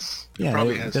hats. hats. Yeah,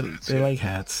 Probably they, has they, hats, they yeah. like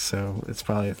hats, so it's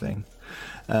probably a thing.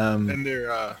 And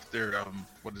they're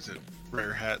what is it?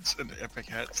 Rare hats and epic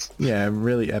hats. Yeah,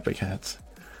 really epic hats.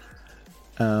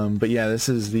 But yeah, this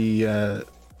is the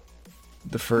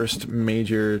first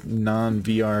major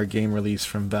non-VR game release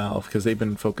from Valve, because they've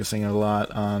been focusing a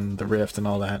lot on the Rift and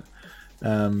all that.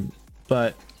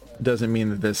 But doesn't mean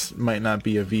that this might not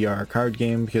be a VR card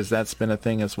game, because that's been a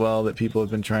thing as well that people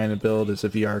have been trying to build, as a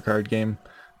VR card game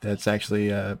that's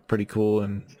actually pretty cool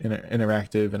and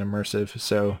interactive and immersive.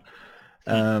 So,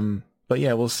 but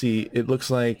yeah, we'll see. It looks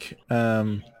like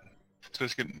So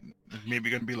it's maybe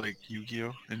gonna be like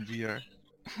Yu-Gi-Oh in VR.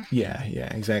 yeah,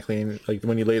 exactly. And like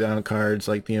when you lay down cards,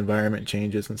 like the environment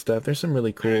changes and stuff. There's some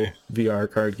really cool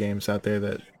VR card games out there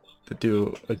that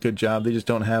do a good job. They just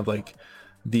don't have like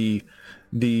the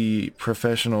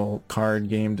professional card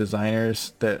game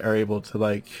designers that are able to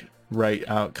like write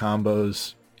out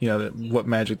combos. You know, what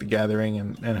Magic the Gathering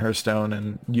and Hearthstone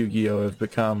and Yu-Gi-Oh have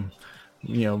become.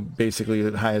 You know, basically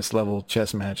the highest level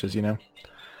chess matches. You know.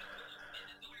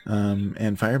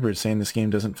 And Firebird's saying this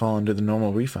game doesn't fall under the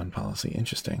normal refund policy.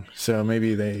 Interesting. So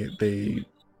maybe they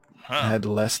had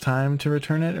less time to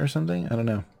return it or something. I don't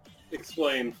know.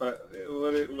 Explain. What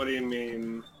do you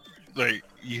mean? like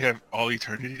you have all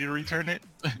eternity to return it.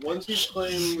 Once you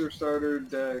claim your starter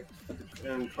deck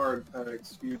and card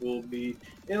packs, you will be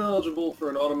ineligible for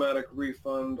an automatic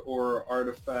refund or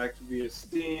artifact via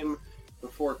Steam.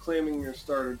 Before claiming your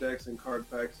starter decks and card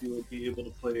packs, you will be able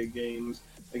to play games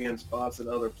against bots and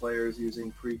other players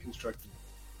using pre-constructed.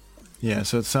 Yeah,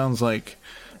 so it sounds like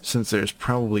since there's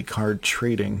probably card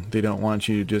trading, they don't want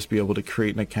you to just be able to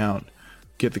create an account,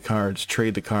 get the cards,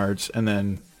 trade the cards, and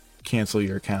then cancel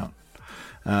your account.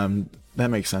 That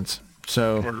makes sense.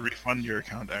 So Or refund your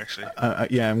account, actually.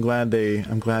 yeah, I'm glad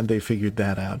they figured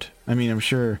that out. I mean, I'm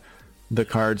sure the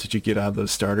cards that you get out of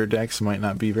those starter decks might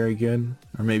not be very good,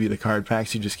 or maybe the card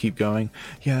packs you just keep going.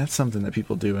 Yeah, that's something that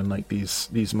people do in like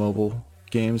these mobile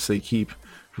games. They keep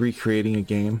recreating a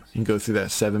game and go through that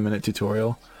 7-minute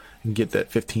tutorial and get that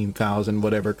 15,000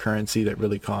 whatever currency that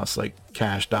really costs like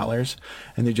cash dollars,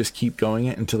 and they just keep going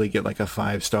it until they get like a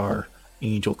 5-star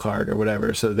angel card or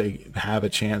whatever, so they have a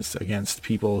chance against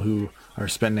people who are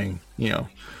spending, you know,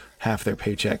 half their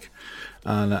paycheck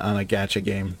on a gacha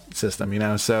game system, you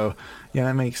know. So yeah,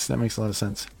 that makes a lot of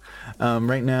sense.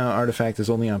 Right now Artifact is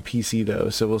only on PC though,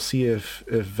 so we'll see if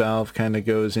Valve kind of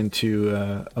goes into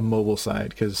a mobile side,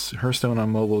 because Hearthstone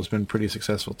on mobile has been pretty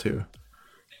successful too.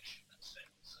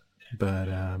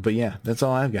 But yeah, that's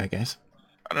all I've got, guys.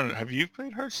 I don't know. Have you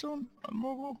played Hearthstone on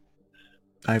mobile?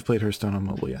 I've played Hearthstone on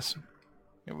mobile, yes.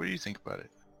 Yeah, what do you think about it?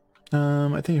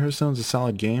 I think Hearthstone's a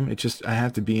solid game. It just, I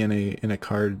have to be in a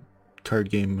card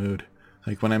game mood.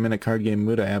 Like when I'm in a card game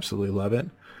mood, I absolutely love it.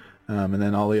 And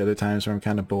then all the other times where I'm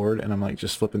kind of bored and I'm like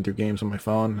just flipping through games on my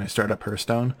phone and I start up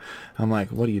Hearthstone, I'm like,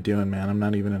 what are you doing, man? I'm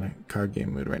not even in a card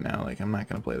game mood right now. Like, I'm not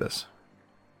going to play this.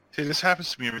 See, this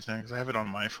happens to me every time because I have it on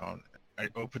my phone. I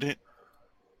open it,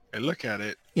 I look at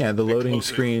it. Yeah, the loading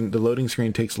screen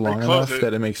takes long enough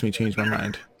that it makes me change my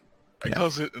mind. I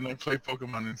close it and I play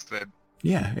Pokemon instead.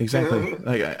 Yeah, exactly.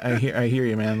 Like I hear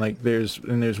you, man. Like there's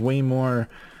way more.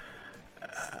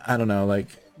 I don't know, like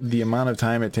the amount of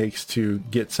time it takes to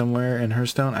get somewhere in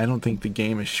Hearthstone. I don't think the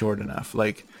game is short enough.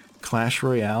 Like Clash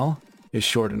Royale is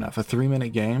short enough. A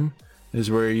 3-minute game is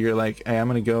where you're like, hey, I'm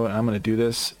gonna go and I'm gonna do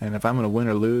this, and if I'm gonna win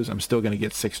or lose, I'm still gonna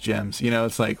get 6 gems. You know,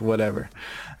 it's like whatever.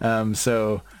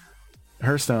 So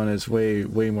Hearthstone is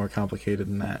way more complicated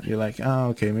than that. You're like, oh,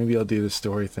 okay, maybe I'll do the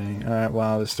story thing. All right,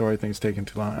 wow, the story thing's taking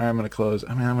too long. All right, I'm gonna close.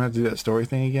 I mean, I'm gonna do that story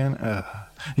thing again.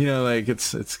 You know, like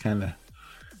it's kind of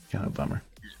a bummer.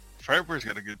 Firebird's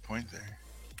got a good point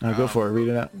there. Go for it. Read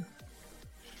it out.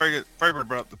 Firebird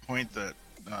brought up the point that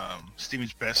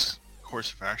Steam's best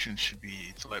course of action should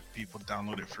be to let people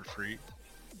download it for free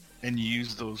and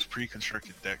use those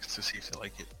pre-constructed decks to see if they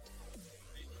like it.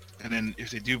 And then if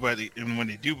they do buy when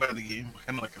they do buy the game,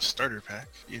 kind of like a starter pack,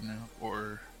 you know,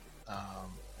 or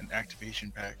an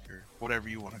activation pack or whatever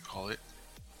you want to call it,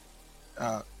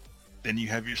 then you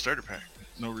have your starter pack.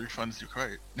 No refunds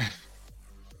required.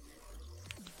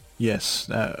 Yes,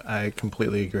 I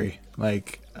completely agree.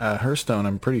 Like Hearthstone,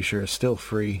 I'm pretty sure is still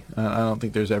free. I don't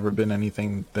think there's ever been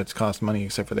anything that's cost money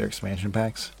except for their expansion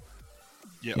packs.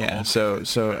 Yeah. So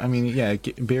I mean, yeah,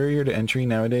 barrier to entry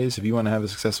nowadays. If you want to have a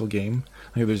successful game,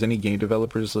 like if there's any game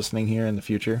developers listening here in the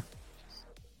future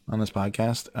on this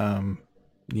podcast,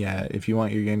 yeah, if you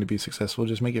want your game to be successful,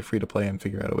 just make it free to play and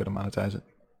figure out a way to monetize it.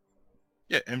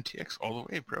 Yeah, MTX all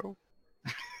the way, bro.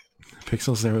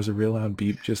 Pixels, there was a real loud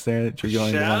beep just there that you're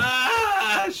going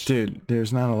to Dude,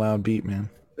 there's not a loud beep, man.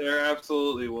 There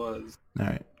absolutely was. All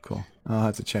right, cool. I'll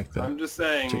have to check that. I'm just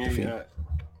saying. Check the feed.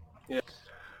 Yeah.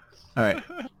 All right.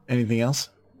 Anything else?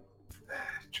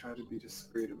 Try to be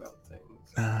discreet about things.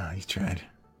 You tried.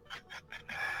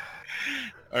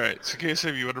 All right, so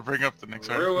KSM, you want to bring up the next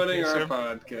article? We're winning our KSM?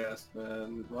 podcast,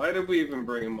 man. Why did we even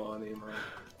bring him on, Emo?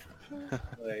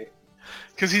 Like,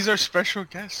 because he's our special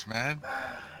guest, man.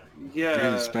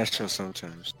 Yeah. He's special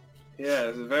sometimes. Yeah,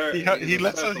 it's a very. He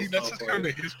lets us come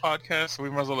to his podcast, so we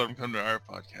might as well let him come to our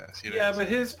podcast. You know? Yeah, but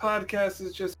his podcast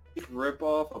is just a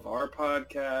rip-off of our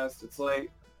podcast. It's like...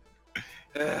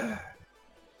 All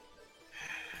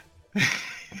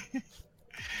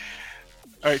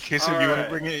right, KSM,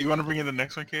 you want to bring in the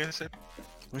next one, KSM?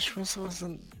 Which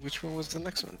one was the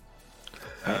next one?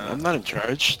 I'm not in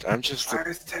charge. I'm just.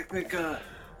 Ars Technica,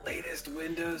 latest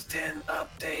Windows 10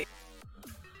 update.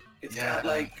 It's got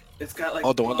like.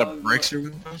 Oh, the one that breaks your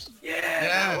windows? Yeah,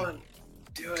 that one.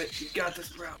 Do it. You got this,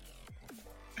 bro.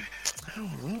 I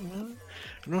don't know, man.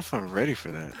 I don't know if I'm ready for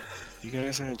that. You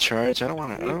guys are in charge. I don't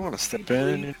want to step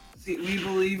in. See, we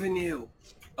believe in you.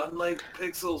 Unlike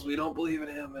Pixels, we don't believe in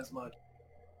him as much.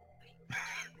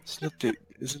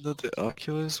 Isn't that the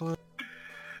Oculus one?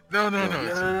 No.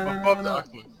 It's above the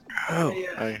Oculus. Oh,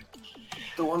 yeah.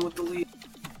 The one with the lead.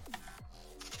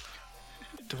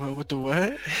 With the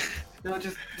what? No,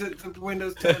 just the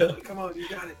Windows 10. Come on, you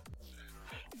got it.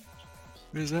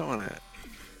 Where's that one at?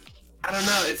 I don't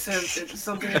know. It says it's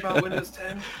something about Windows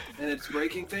 10 and it's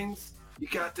breaking things. You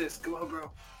got this. Come on,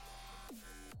 bro.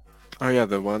 Oh yeah,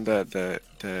 the one that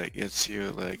gets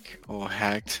you like all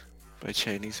hacked by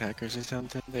Chinese hackers or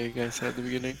something that you guys said at the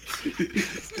beginning.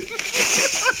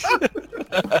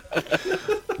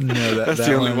 No, That's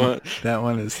the only one. That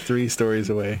one is 3 stories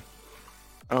away.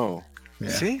 Oh, Yeah.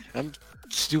 see, I'm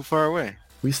just too far away.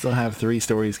 We still have 3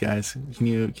 stories, guys. Can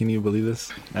you believe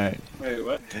this? All right. Wait,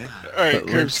 what? All right,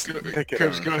 But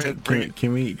Curbs, go ahead. Bring it.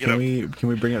 Can we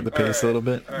bring up the pace a little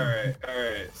bit? All right.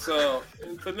 So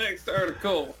the next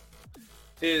article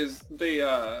is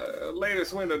the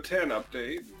latest Windows 10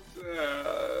 update.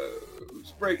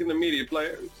 It's breaking the media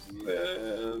players.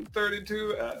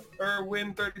 32 or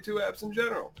Win32 apps in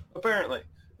general, apparently,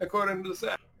 according to the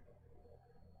site.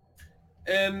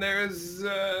 And there's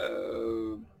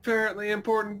apparently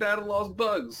important data loss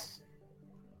bugs.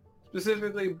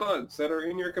 Specifically bugs that are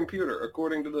in your computer,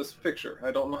 according to this picture.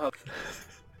 I don't know how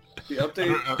the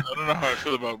update... I don't know how I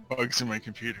feel about bugs in my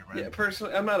computer, man. Yeah,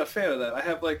 personally, I'm not a fan of that. I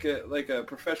have like a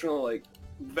professional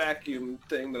vacuum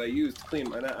thing that I use to clean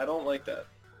mine. I don't like that.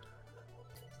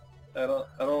 I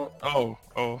don't...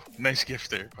 Oh, nice gift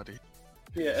there, buddy.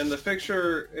 Yeah, and the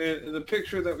picture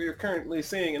that we are currently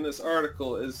seeing in this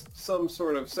article is some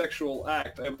sort of sexual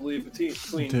act, I believe,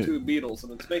 between two beetles,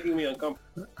 and it's making me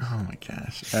uncomfortable. Oh my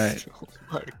gosh! All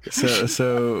right.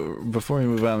 So before we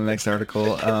move on to the next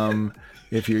article,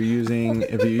 if you're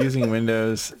using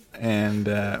Windows and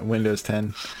Windows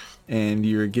 10, and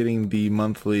you're getting the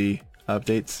monthly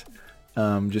updates,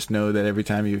 just know that every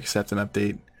time you accept an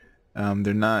update,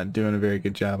 they're not doing a very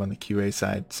good job on the QA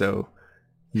side. So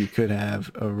you could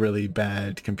have a really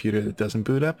bad computer that doesn't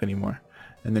boot up anymore,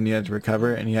 and then you have to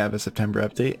recover, and you have a September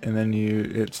update, and then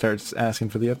it starts asking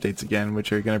for the updates again,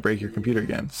 which are going to break your computer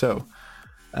again. So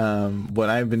what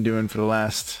I've been doing for the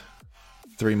last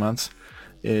 3 months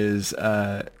is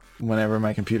whenever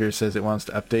my computer says it wants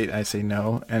to update, I say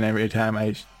no, and every time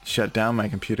I shut down my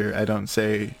computer, I don't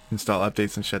say install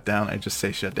updates and shut down, I just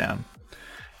say shut down.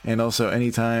 And also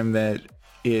anytime that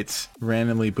it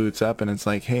randomly boots up and it's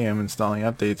like, hey, I'm installing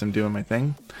updates, I'm doing my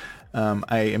thing,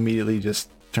 I immediately just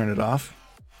turn it off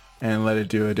and let it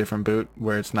do a different boot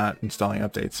where it's not installing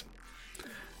updates.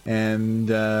 And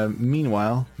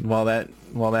meanwhile, while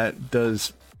that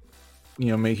does,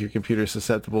 make your computer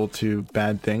susceptible to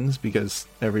bad things, because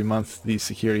every month these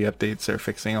security updates are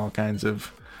fixing all kinds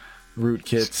of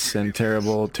rootkits and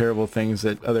terrible things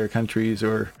that other countries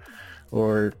or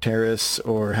terrorists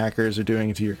or hackers are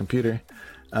doing to your computer.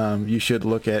 You should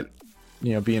look at,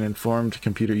 be an informed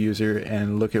computer user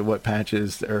and look at what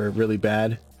patches are really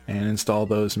bad and install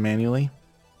those manually.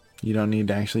 You don't need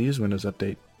to actually use Windows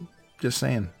Update. Just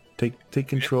saying. Take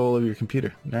control of your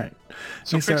computer. All right.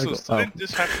 So Pixels, didn't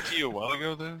this happen to you a while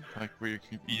ago though? Like where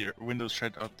your Windows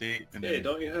tried to update and Hey,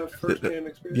 don't you have first-hand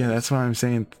experience? Yeah, that's what I'm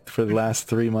saying. For the last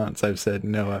 3 months, I've said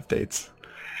no updates.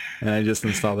 And I just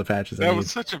install the patches I that need. was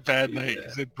such a bad night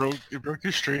because it broke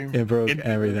your stream. It broke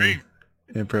everything.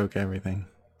 It broke everything.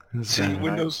 See,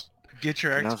 Windows, get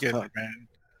your act together, man.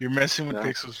 You're messing with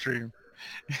Pixel Stream.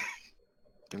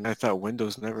 And I thought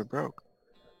Windows never broke.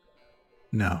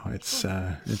 No, it's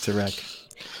a wreck.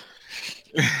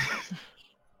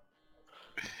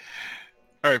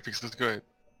 All right, Pixels, go ahead.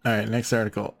 All right, next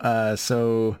article.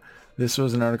 So this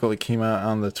was an article that came out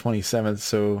on the 27th,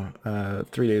 so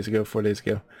 4 days ago.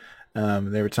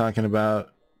 They were talking about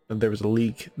there was a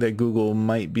leak that Google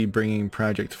might be bringing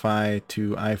Project Fi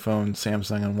to iPhone,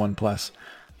 Samsung, and OnePlus.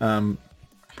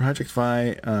 Project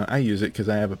Fi, I use it because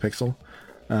I have a Pixel.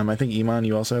 I think, Iman,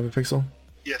 you also have a Pixel?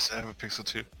 Yes, I have a Pixel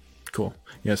 2. Cool.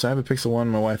 Yeah, so I have a Pixel 1.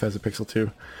 My wife has a Pixel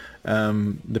 2.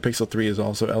 The Pixel 3 is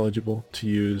also eligible to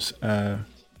use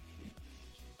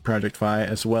Project Fi,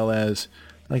 as well as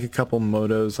like a couple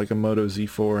Motos, like a Moto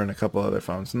Z4 and a couple other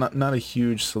phones. Not a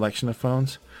huge selection of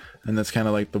phones, and that's kind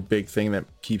of like the big thing that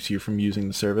keeps you from using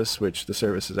the service, which the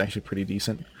service is actually pretty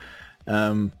decent.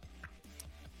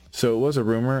 So it was a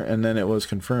rumor, and then it was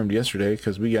confirmed yesterday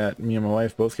because me and my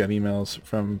wife both got emails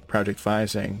from Project Fi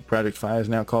saying Project Fi is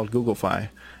now called Google Fi,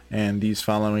 and these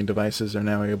following devices are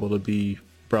now able to be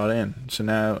brought in. So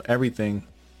now everything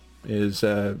is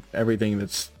everything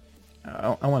that's,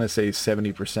 I want to say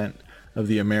 70% of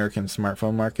the American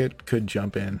smartphone market could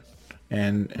jump in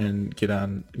and get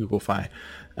on Google Fi.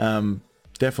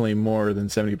 Definitely more than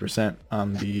 70%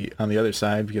 on the other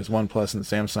side, because OnePlus and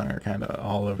Samsung are kind of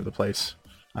all over the place.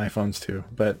 iPhones too,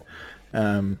 but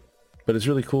it's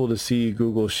really cool to see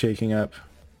Google shaking up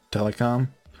telecom.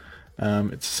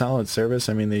 It's a solid service.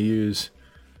 I mean, they use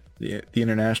The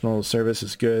international service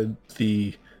is good.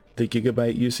 The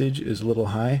gigabyte usage is a little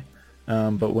high,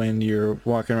 but when you're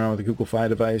walking around with a Google Fi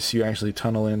device, you actually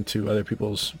tunnel into other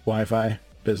people's Wi-Fi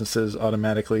businesses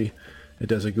automatically. It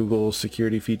does a Google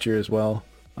security feature as well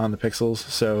on the Pixels,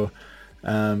 so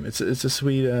it's a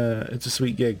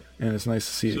sweet gig, and it's nice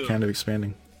to see it kind of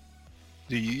expanding.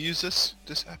 Do you use this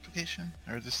application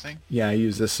or this thing? Yeah, I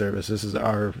use this service. This is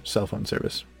our cell phone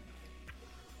service.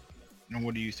 And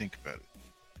what do you think about it?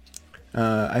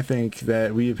 I think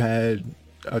that we've had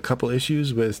a couple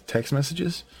issues with text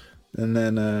messages, and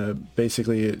then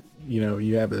basically,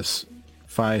 you have this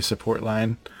Fi support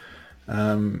line,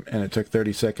 and it took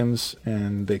 30 seconds,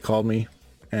 and they called me,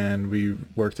 and we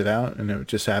worked it out, and it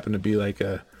just happened to be like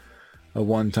a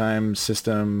one-time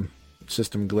system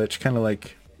glitch, kind of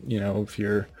like,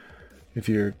 if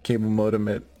your cable modem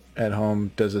at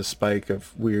home does a spike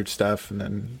of weird stuff, and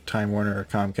then Time Warner or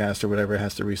Comcast or whatever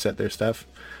has to reset their stuff.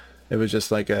 It was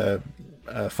just like a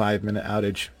 5-minute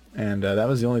outage, and that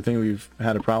was the only thing we've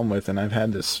had a problem with. And I've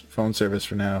had this phone service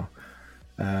for now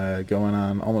going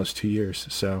on almost 2 years,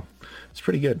 so it's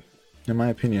pretty good, in my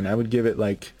opinion. I would give it,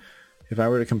 like, if I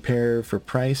were to compare for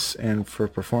price and for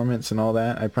performance and all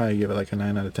that, I'd probably give it like a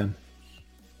 9 out of 10.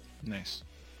 Nice.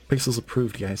 Pixels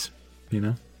approved, guys.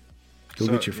 Go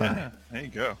get your Fi. Yeah, there you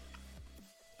go.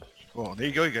 Well, there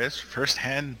you go, guys.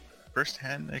 First-hand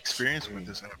experience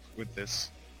with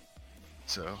this.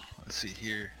 So let's see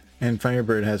here. And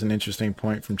Firebird has an interesting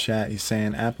point from chat. He's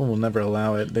saying Apple will never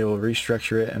allow it. They will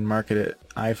restructure it and market it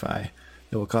iFi.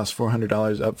 It will cost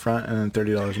 $400 up front and then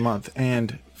 $30 a month.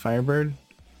 And Firebird,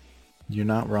 you're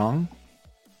not wrong.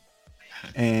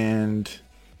 And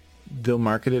they'll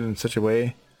market it in such a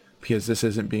way, because this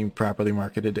isn't being properly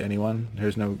marketed to anyone.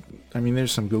 There's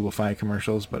some Google Fi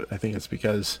commercials, but I think it's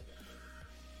because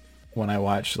when I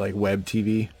watch like web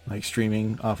TV, like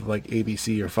streaming off of like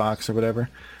ABC or Fox or whatever,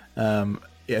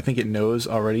 I think it knows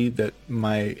already that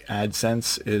my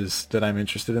AdSense is that I'm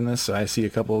interested in this. So I see a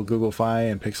couple of Google Fi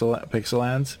and Pixel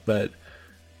ads, but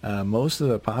most of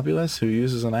the populace who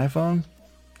uses an iPhone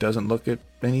doesn't look at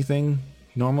anything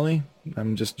normally.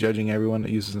 I'm just judging everyone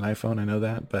that uses an iPhone. I know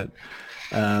that, but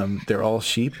they're all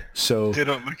sheep. So they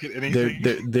don't look at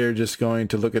anything. They're just going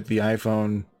to look at the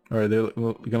iPhone, or they're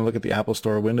going to look at the Apple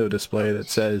Store window display that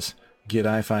says "Get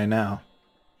iFi now,"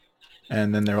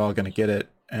 and then they're all going to get it,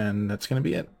 and that's going to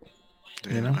be it.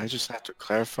 I just have to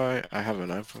clarify. I have an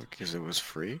iPhone because it was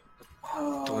free.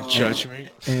 Don't judge me.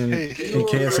 And Hey, in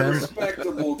KSM,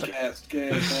 Respectable cast,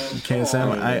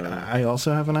 KSM, I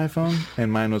also have an iPhone,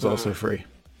 and mine was also free.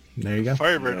 There you go.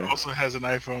 Firebird Yeah. also has an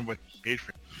iPhone, but paid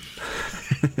for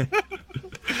it.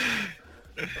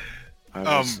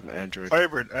 I was an Android.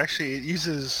 Firebird actually it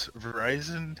uses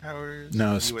Verizon towers.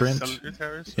 No, US Sprint. Cellular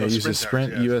towers. Yeah, Oh, it uses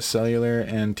Sprint, towers, yeah. US Cellular,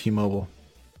 and T-Mobile.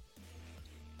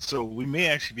 So we may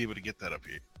actually be able to get that up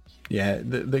here. Yeah,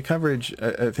 the coverage,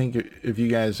 I think if you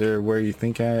guys are where you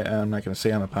think I'm not going to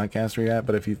say on the podcast where you're at,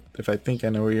 but if I think I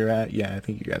know where you're at, yeah, I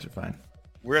think you guys are fine.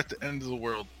 We're at the end of the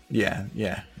world. Yeah,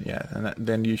 and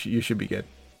then you should be good.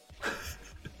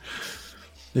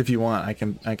 If you want, I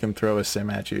can throw a sim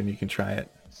at you and you can try it.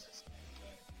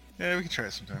 Yeah, we can try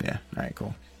it sometime. Yeah, all right,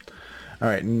 cool. All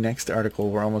right, next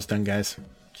article. We're almost done, guys.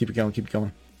 Keep it going.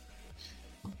 All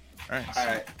right. All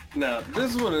right, now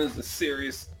this one is a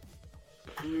serious,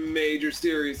 major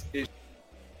serious issue.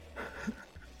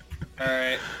 All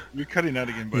right. You're cutting out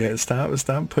again, buddy. Yeah,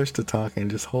 stop push to talking.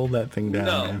 Just hold that thing down,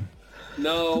 No. man.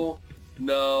 No.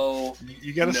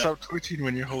 You gotta No. stop twitching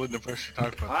when you're holding the push to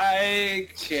talk about. I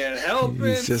can't help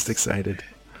He's it. just excited.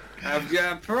 I've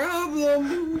got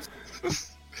problems.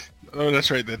 Oh,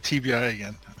 that's right, the TBI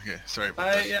again. Okay, sorry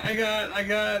about that. I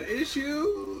got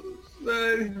issues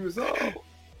that I need to resolve.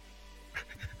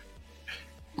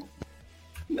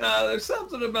 Now, there's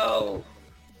something about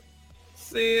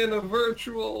seeing a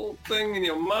virtual thing in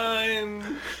your mind,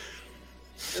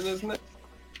 and there's no.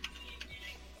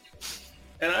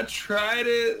 And I tried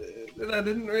it, and I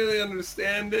didn't really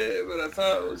understand it, but I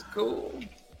thought it was cool.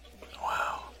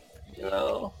 Wow. You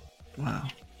know. Wow.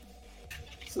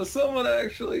 So someone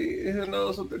actually who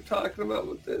knows what they're talking about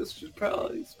with this should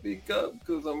probably speak up,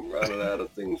 because I'm running out of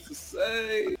things to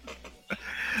say.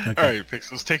 Okay. All right,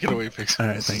 Pixels, take it away, Pixels. All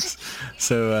right, thanks.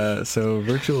 So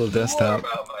virtual More desktop.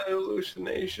 about my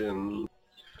hallucination.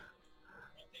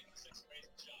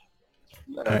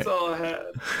 That's all I had.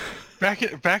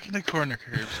 Back in the corner,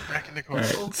 Curbs. Back in the corner.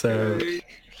 All right,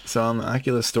 so on the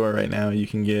Oculus Store right now, you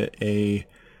can get an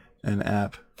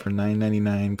app for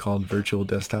 $9.99 called Virtual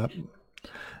Desktop.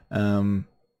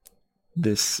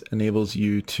 This enables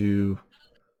you to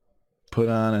put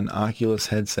on an Oculus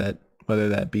headset, whether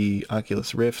that be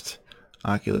Oculus Rift,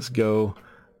 Oculus Go,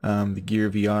 the Gear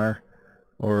VR,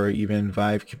 or even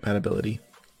Vive compatibility,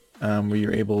 where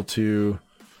you're able to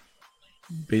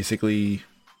basically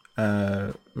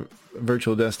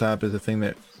virtual desktop is a thing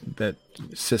that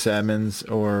sysadmins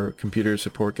or computer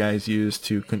support guys use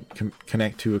to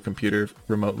connect to a computer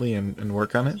remotely and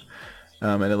work on it,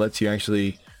 and it lets you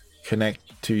actually connect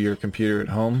to your computer at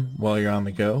home while you're on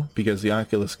the go, because the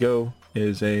Oculus Go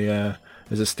is a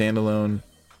standalone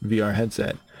VR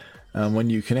headset. When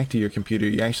you connect to your computer,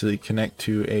 you actually connect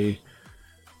to a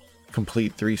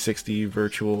complete 360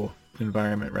 virtual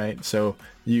environment, right? So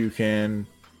you can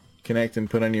connect and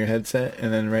put on your headset,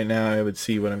 and then right now I would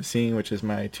see what I'm seeing, which is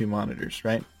my 2 monitors,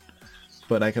 right?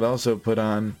 But I could also put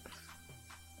on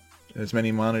as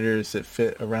many monitors that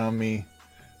fit around me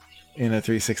in a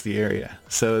 360 area.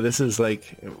 So this is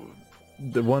like,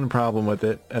 the one problem with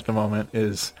it at the moment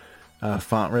is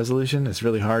font resolution. It's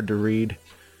really hard to read,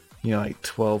 like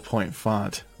 12-point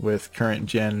font with current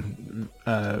gen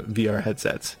VR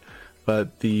headsets.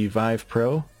 But the Vive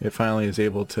Pro, it finally is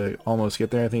able to almost get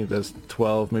there. I think it does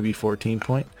 12, maybe 14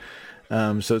 point.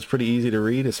 So it's pretty easy to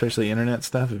read, especially internet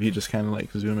stuff. If you just kind of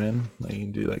like zoom in, like you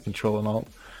can do like Control and Alt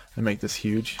and make this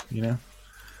huge,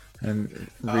 and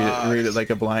read it like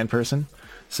a blind person.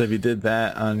 So if you did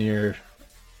that on your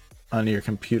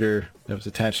computer that was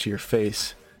attached to your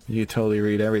face, you could totally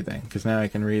read everything, because now I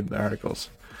can read the articles.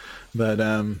 But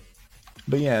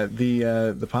yeah,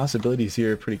 the possibilities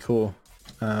here are pretty cool.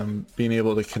 Being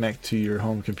able to connect to your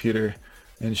home computer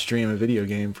and stream a video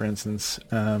game, for instance.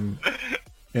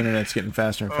 Internet's getting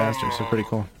faster and faster, so pretty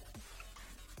cool.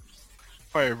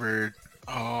 Firebird.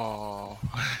 Oh.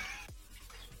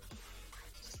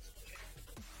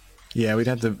 Yeah, we'd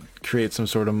have to create some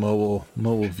sort of mobile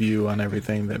view on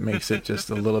everything that makes it just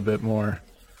a little bit more.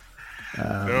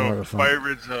 More of a fun.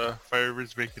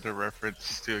 Firebird's making a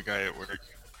reference to a guy at work.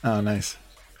 Oh, nice.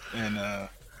 And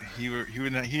he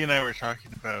and I were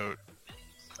talking about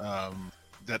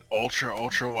that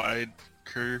ultra wide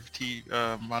curved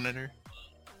monitor.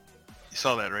 You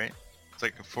saw that, right? It's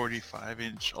like a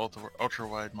 45-inch ultra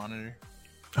wide monitor.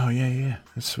 Oh yeah,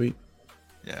 that's sweet.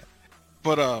 Yeah,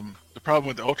 but the problem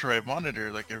with the ultra wide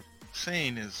monitor, like I'm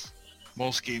saying, is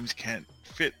most games can't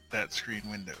fit that screen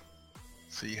window.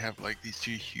 So you have like these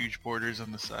 2 huge borders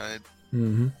on the side.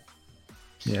 Mm-hmm.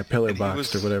 Yeah, pillar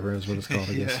boxed or whatever is what it's called,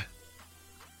 I guess. Yeah.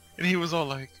 And he was all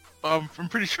like, I'm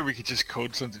pretty sure we could just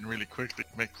code something really quickly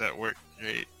to make that work,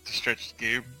 right? To stretch the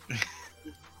game.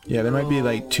 Yeah, there might be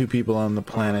like 2 people on the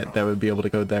planet that would be able to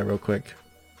code that real quick.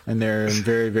 And they're in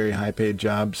very, very high paid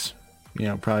jobs,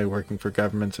 probably working for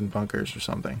governments and bunkers or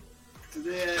something.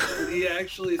 Did he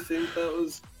actually think that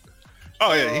was...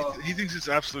 Oh yeah, he thinks it's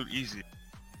absolute easy.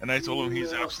 And I told him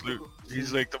he's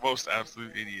like the most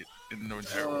absolute idiot in the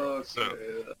entire world. So,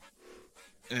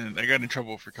 and I got in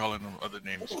trouble for calling him other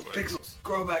names. Pixels,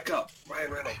 grow back up.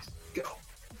 Ryan Reynolds, go.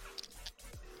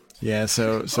 Yeah,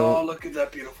 so oh, look at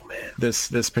that beautiful man.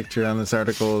 This picture on this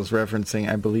article is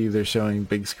referencing, I believe they're showing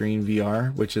big screen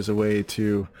VR, which is a way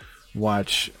to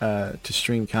watch, to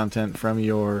stream content from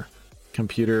your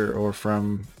computer or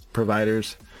from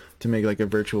providers to make like a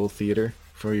virtual theater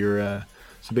for your,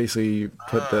 so basically you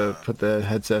put the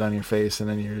headset on your face and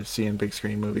then you're seeing big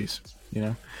screen movies,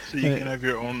 So you can have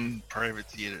your own private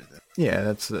theater then. Yeah,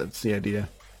 that's the idea.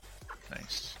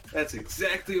 Nice. That's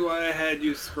exactly why I had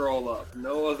you scroll up.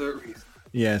 No other reason.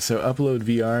 Yeah, so Upload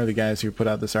VR, the guys who put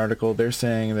out this article, they're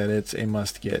saying that it's a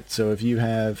must-get. So if you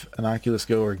have an Oculus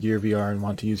Go or Gear VR and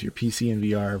want to use your PC in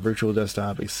VR, Virtual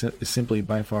Desktop is simply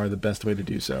by far the best way to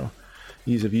do so.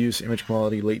 Ease of use, image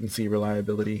quality, latency,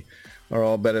 reliability are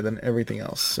all better than everything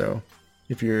else. So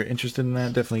if you're interested in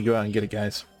that, definitely go out and get it,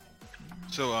 guys.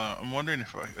 So I'm wondering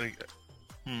if I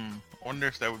wonder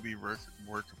if that would be work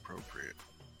appropriate.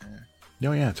 Yeah.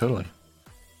 Oh yeah, totally.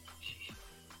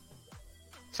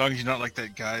 As long as you're not like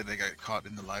that guy that got caught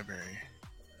in the library.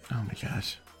 Oh my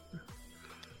gosh.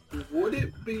 Would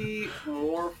it be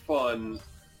more fun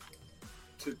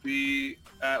to be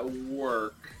at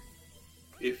work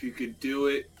if you could do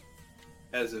it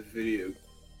as a video?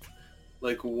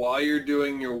 Like while you're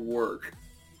doing your work,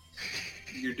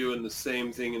 you're doing the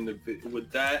same thing in the video.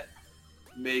 Would that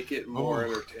make it more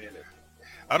entertaining?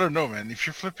 I don't know, man. If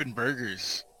you're flipping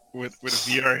burgers with a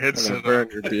VR headset,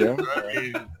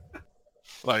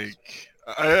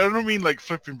 I don't mean like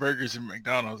flipping burgers in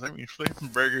McDonald's. I mean flipping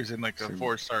burgers in like a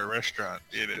 4-star restaurant.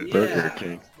 Burger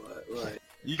King.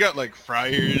 You got like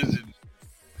fryers and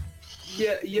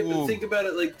but think about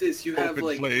it like this: you have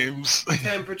like flames,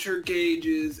 temperature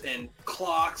gauges and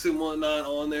clocks and whatnot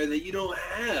on there that you don't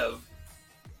have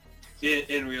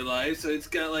in real life. So it's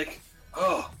got like,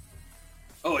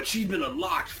 Oh, achievement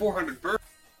unlocked, 400 birds.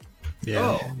 Yeah,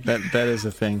 Oh. that is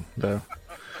a thing though.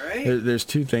 Right? There's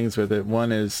two things with it.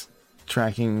 One is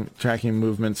tracking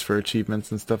movements for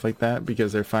achievements and stuff like that,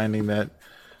 because they're finding that,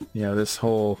 you know, this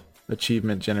whole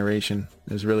achievement generation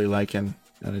is really like an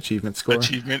achievement score.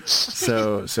 Achievements.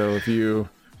 So if you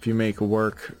make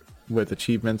work with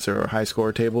achievements or high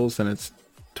score tables, then it's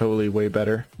totally way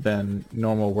better than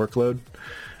normal workload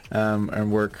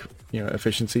and work, you know,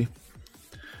 efficiency.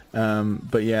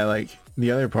 But yeah, like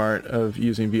the other part of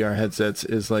using VR headsets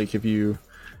is like if you,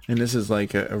 and this is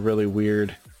like a really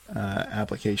weird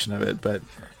application of it, but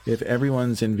if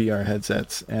everyone's in VR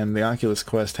headsets and the Oculus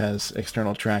Quest has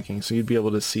external tracking, so you'd be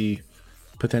able to see,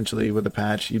 potentially with a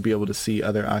patch, you'd be able to see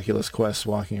other Oculus Quests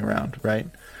walking around, right?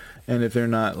 And if they're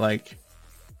not like,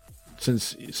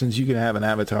 since you can have an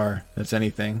avatar that's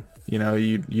anything, you know,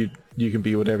 you can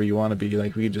be whatever you want to be.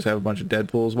 Like we could just have a bunch of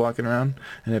Deadpools walking around,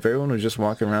 and if everyone was just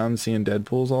walking around seeing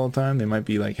Deadpools all the time, they might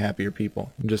be like happier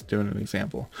people. I'm just doing an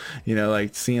example, you know,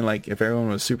 like seeing like if everyone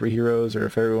was superheroes or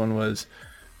if everyone was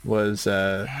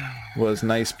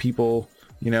nice people,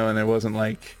 you know, and there wasn't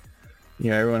like, you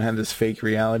know, everyone had this fake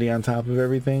reality on top of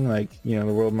everything, like, you know,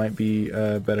 the world might be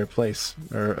a better place,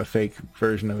 or a fake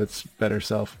version of its better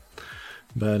self.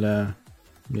 But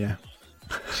yeah.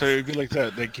 So it'd be like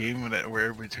that game where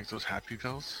everybody takes those happy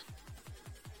pills.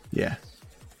 Yeah.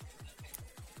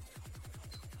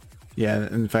 Yeah,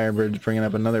 and Firebird's bringing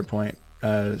up another point,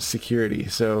 security.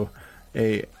 So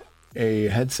a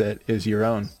headset is your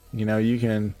own. You know, you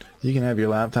can have your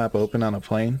laptop open on a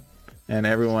plane and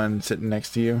everyone sitting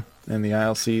next to you in the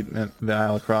aisle seat, the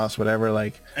aisle across, whatever,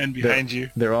 like, And behind you.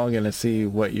 they're all going to see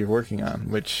what you're working on,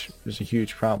 which is a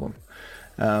huge problem.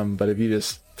 But if you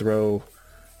just throw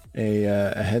a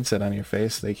headset on your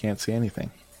face, they can't see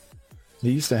anything. They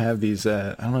used to have these,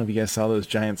 I don't know if you guys saw those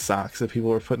giant socks that people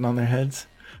were putting on their heads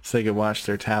so they could watch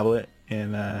their tablet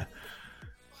in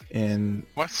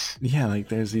What? yeah, like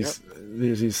there's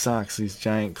these socks, these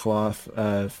giant cloth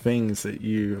things that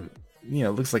you know,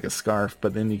 it looks like a scarf,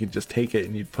 but then you could just take it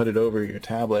and you'd put it over your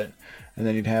tablet, and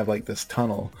then you'd have like this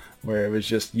tunnel where it was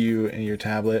just you and your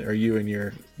tablet, or you and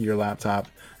your laptop,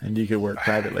 and you could work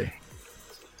privately.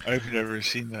 I've never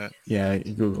seen that. Yeah,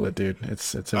 you Google it, dude.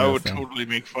 It's a I real would thing. totally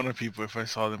make fun of people if I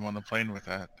saw them on the plane with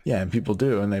that. Yeah, and people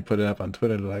do, and they put it up on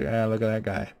Twitter. They're like, ah, look at that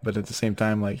guy. But at the same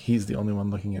time, like, he's the only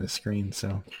one looking at a screen.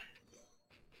 So,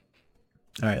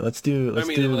 all right, let's do. Unless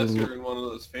you're in one of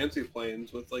those fancy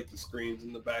planes with like the screens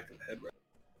in the back of the headrest.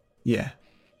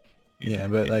 Yeah,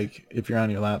 but like if you're on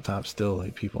your laptop, still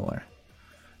like people are.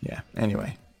 Yeah.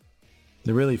 Anyway,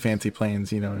 the really fancy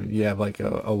planes, you know, you have like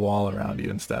a wall around you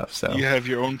and stuff. So You have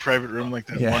your own private room like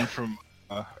that Yeah.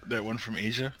 one from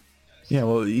Asia. yeah,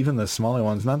 well, even the smaller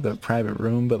ones, not the private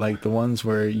room, but like the ones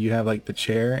where you have like the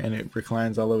chair and it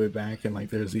reclines all the way back, and like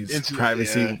there's these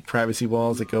privacy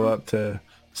walls that go up to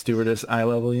stewardess eye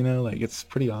level. You know, like it's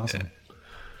pretty awesome.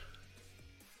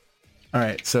 All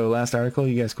right, so last article,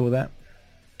 you guys cool with that?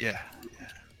 Yeah.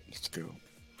 Let's go.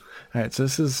 All right,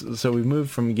 so we've moved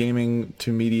from gaming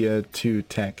to media to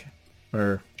tech,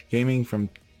 or from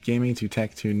gaming to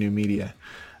tech to new media,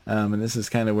 and this is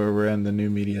kind of where we're in the new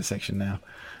media section now.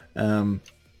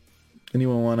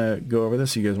 Anyone want to go over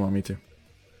this? You guys want me to?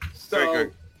 Very So,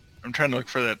 good. I'm trying to look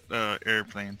for that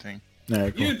airplane thing. All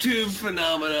right, cool. YouTube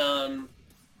phenomenon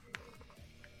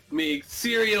makes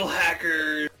serial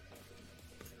hacker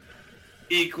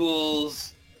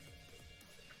equals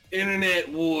internet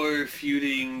war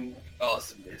feuding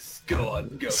awesomeness. Go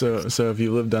on, go. So if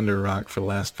you lived under a rock for the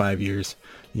last 5 years,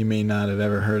 you may not have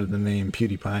ever heard of the name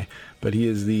PewDiePie, but he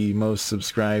is the most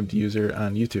subscribed user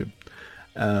on YouTube.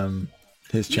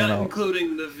 His Not channel,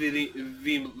 including the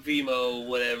Vimo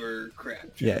whatever crap.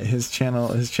 yeah, his channel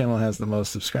has the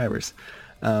most subscribers.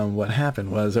 What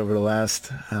happened was over the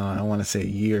last, I want to say a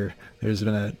year, there's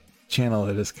been a channel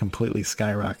that has completely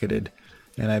skyrocketed,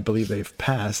 and I believe they've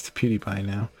passed PewDiePie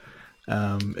now.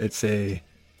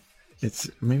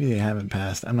 It's maybe they haven't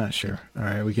passed. I'm not sure. All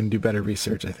right, we can do better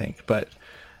research, I think. But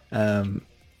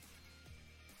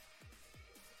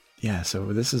yeah,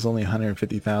 so this is only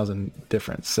 150,000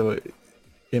 difference. So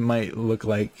it might look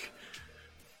like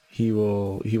he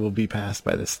will be passed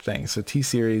by this thing. So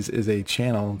T-Series is a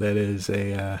channel that is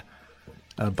a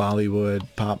Bollywood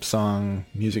pop song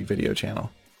music video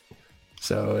channel.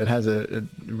 So it has a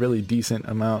really decent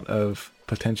amount of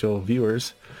potential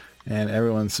viewers, and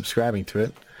everyone's subscribing to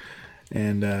it.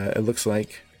 And it looks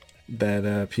like that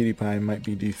PewDiePie might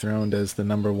be dethroned as the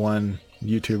 #1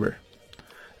 YouTuber.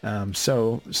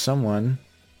 So someone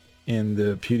in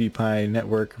the PewDiePie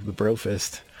network of the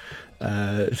Brofist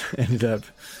ended up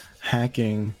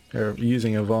hacking or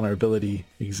using a vulnerability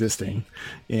existing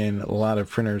in a lot of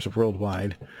printers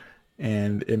worldwide,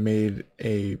 and it made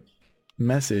a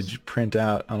message print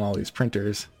out on all these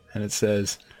printers, and it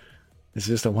says, it's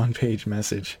just a one-page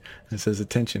message. It says,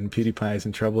 "Attention, PewDiePie is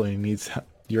in trouble and he needs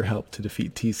your help to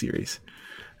defeat T-Series."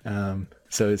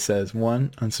 So it says,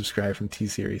 1, unsubscribe from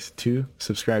T-Series. 2,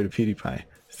 subscribe to PewDiePie.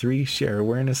 3, share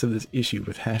awareness of this issue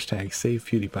with hashtag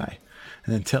 #SavePewDiePie.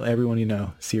 And then tell everyone you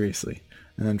know, seriously.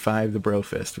 And then 5, the bro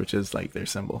fist, which is like their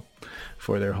symbol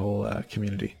for their whole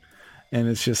community. And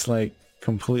it's just like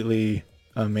completely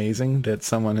amazing that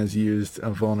someone has used a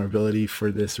vulnerability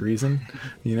for this reason.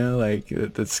 You know, like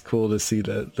that's cool to see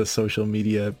the social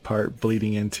media part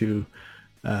bleeding into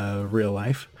real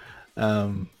life.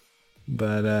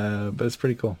 But it's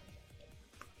pretty cool.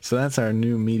 So that's our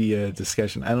new media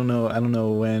discussion. I don't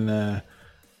know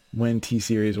when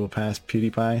T-Series will pass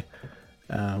PewDiePie.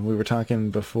 We were talking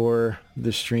before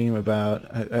the stream about,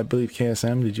 I believe,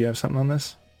 KSM. Did you have something on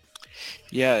this?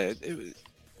 Yeah,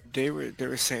 they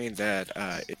were saying that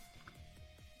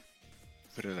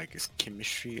put it like, this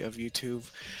chemistry of YouTube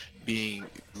being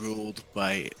ruled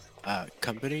by a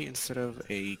company instead of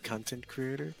a content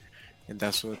creator, and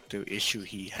that's what the issue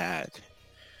he had.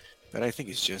 But I think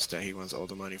it's just that he wants all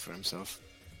the money for himself.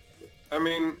 I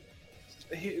mean,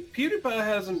 PewDiePie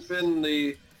hasn't been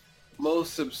the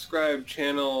most subscribed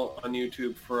channel on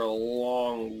YouTube for a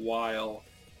long while.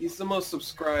 He's the most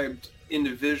subscribed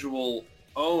individual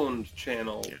owned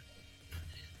channel. Yeah.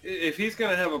 If he's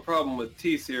going to have a problem with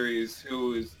T-Series,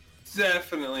 who is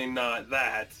definitely not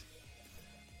that,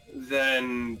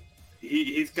 then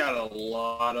he's got a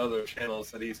lot of other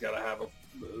channels that he's got to have a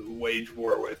wage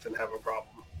war with and have a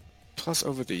problem. Plus,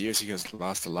 over the years, he has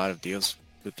lost a lot of deals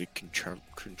with the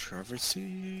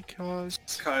controversy caused.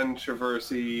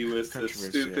 Controversy with the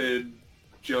stupid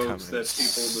jokes that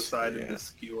people decided to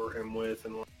skewer him with,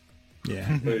 and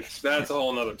Yeah. which that's a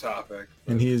whole nother topic.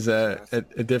 And he's at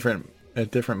different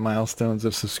milestones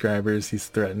of subscribers, he's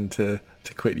threatened to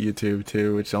quit YouTube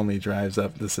too, which only drives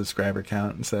up the subscriber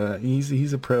count. So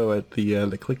he's a pro at the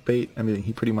clickbait. I mean,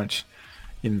 he pretty much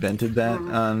invented that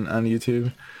on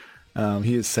YouTube.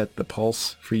 He has set the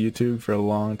pulse for YouTube for a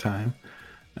long time.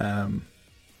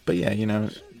 But yeah, you know,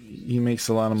 he makes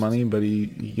a lot of money, but he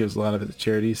gives a lot of it to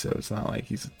charity, so it's not like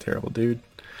he's a terrible dude.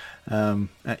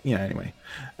 Anyway.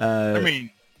 I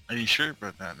mean, are you sure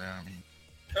about that now?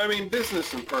 I mean,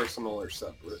 business and personal are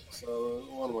separate, so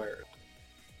one way or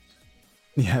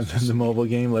yeah, the mobile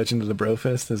game Legend of the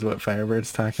Brofist is what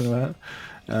Firebird's talking about.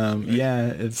 Yeah,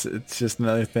 it's just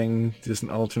another thing, just an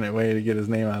alternate way to get his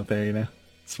name out there, you know?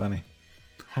 It's funny.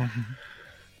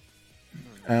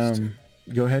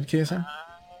 Go ahead, KSM.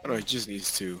 No, he just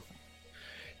needs to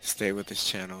stay with his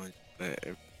channel and let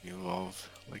it evolve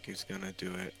like he's gonna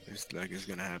do it. It's like it's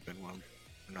gonna happen one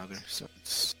or another. So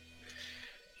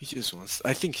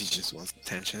I think he just wants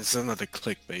attention. It's another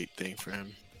clickbait thing for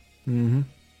him. Mm-hmm.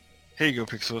 Here you go,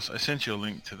 Pixels. I sent you a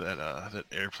link to that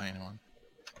airplane one.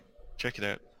 Check it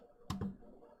out.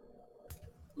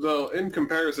 Though, in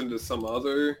comparison to some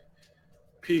other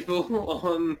people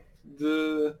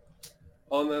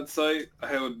on that site,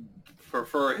 I would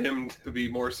prefer him to be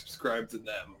more subscribed than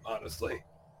them, honestly.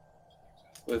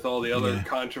 With all the other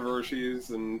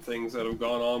controversies and things that have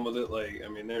gone on with it, like, I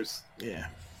mean,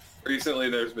 recently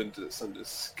there's been some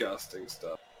disgusting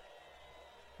stuff.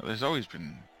 There's always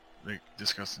been like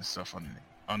disgusting stuff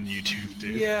on YouTube,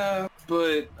 dude. Yeah,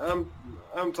 but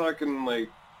I'm talking like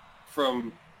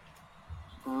from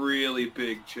really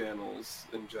big channels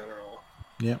in general.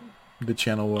 Yep, the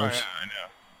channel wars. Oh, yeah, I know.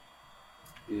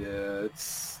 Yeah,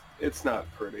 it's not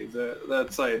pretty. That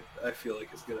site, I feel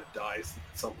like, is gonna die at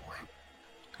some point.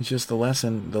 It's just the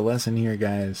lesson. The lesson here,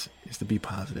 guys, is to be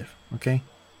positive. Okay.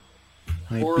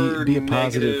 Like, or be a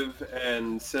positive negative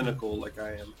and cynical, like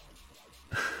I am.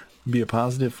 Be a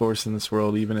positive force in this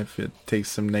world, even if it takes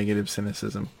some negative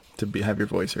cynicism to have your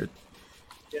voice heard.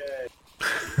 Yay!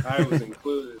 I was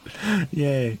included.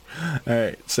 Yay! All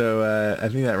right, so I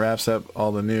think that wraps up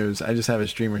all the news. I just have a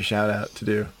streamer shout out to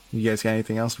do. You guys got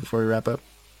anything else before we wrap up?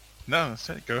 No, that's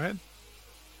it. Go ahead.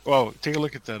 Well, take a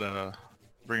look at that.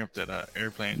 Bring up that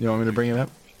airplane. You want me to bring it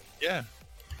up? Yeah.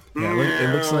 Yeah,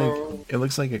 it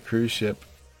looks like a cruise ship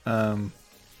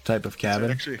type of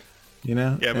cabin. Actually, you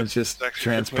know, yeah, but it's just it's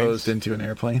transposed into an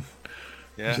airplane,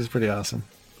 yeah, which is pretty awesome.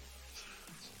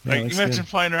 Yeah, like, looks imagine good.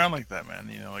 flying around like that, man.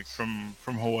 You know, like from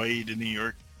Hawaii to New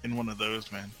York in one of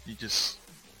those, man. You just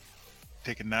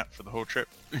take a nap for the whole trip.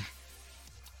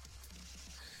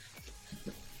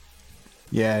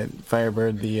 Yeah,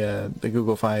 Firebird, the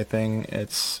Google Fi thing,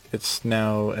 it's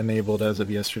now enabled as of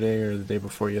yesterday or the day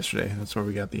before yesterday. That's where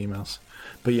we got the emails.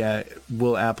 But yeah,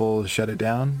 will Apple shut it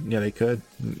down? Yeah, they could.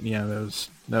 You know,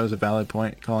 that was a valid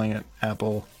point, calling it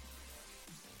Apple.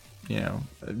 You know,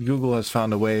 Google has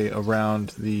found a way around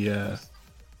the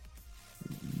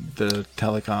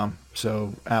telecom,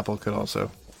 so Apple could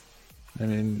also. I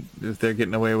mean, if they're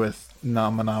getting away with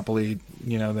non-monopoly,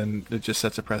 you know, then it just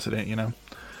sets a precedent, you know.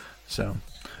 So,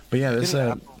 but yeah, this.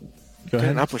 Go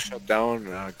ahead. Apple shut down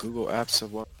Google Apps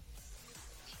of what?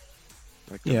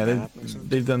 Like the Yeah, map or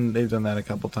something? they've done that a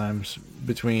couple times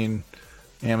between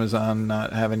Amazon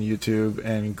not having YouTube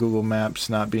and Google Maps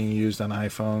not being used on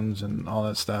iPhones and all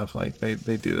that stuff. Like they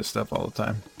do this stuff all the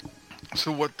time.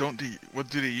 So what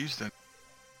do they use then?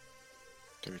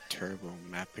 Their turbo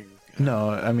mapping.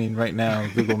 No, I mean right now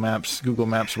Google Maps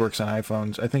works on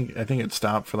iPhones. I think it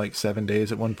stopped for like 7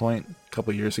 days at one point a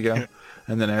couple years ago,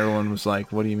 and then everyone was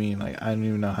like, "What do you mean? Like I don't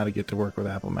even know how to get to work with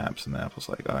Apple Maps." And Apple's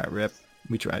like, "All right, rip,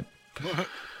 we tried."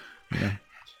 Yeah.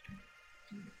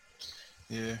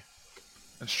 Yeah,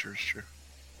 that's true. It's true.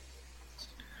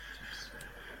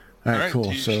 All right, Alright, cool. do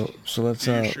you- So let's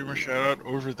Do your streamer shout out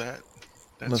over that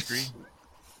screen.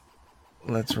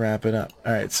 let's wrap it up.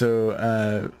 All right,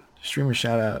 so streamer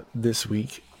shout out this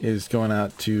week is going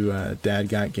out to Dad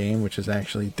Got Game, which is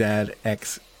actually Dad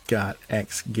X Got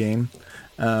X Game.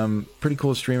 Pretty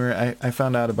cool streamer. I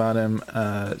found out about him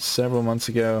several months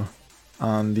ago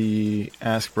on the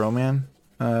Ask Broman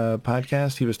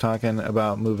podcast. He was talking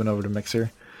about moving over to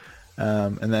Mixer,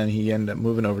 and then he ended up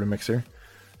moving over to Mixer.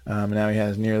 And now he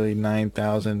has nearly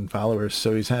 9,000 followers.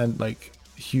 So he's had like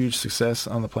huge success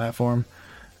on the platform.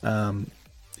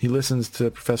 He listens to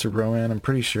Professor Broman. I'm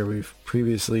pretty sure we've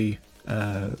previously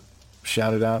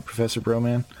shouted out Professor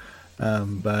Broman,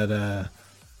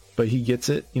 but he gets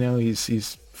it. You know,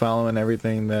 he's following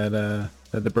everything that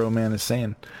the Broman is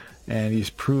saying, and he's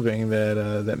proving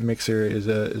that that Mixer is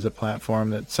a platform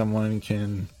that someone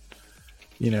can,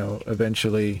 you know,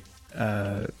 eventually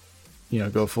go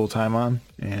full time on,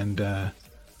 and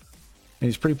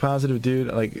he's a pretty positive dude.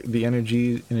 Like the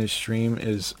energy in his stream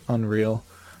is unreal.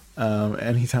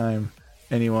 Anytime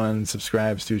anyone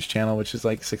subscribes to his channel, which is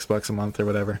like $6 a month or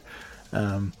whatever,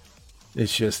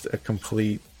 it's just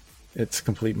complete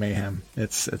mayhem.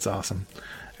 It's awesome.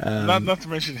 Not to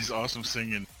mention his awesome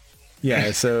singing.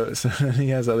 Yeah, so he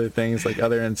has other things, like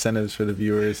other incentives for the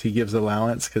viewers. He gives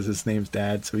allowance because his name's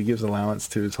Dad, so he gives allowance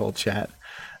to his whole chat.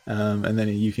 And then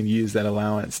you can use that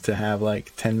allowance to have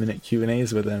like 10-minute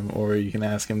Q&As with him, or you can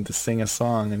ask him to sing a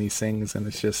song and he sings, and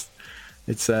it's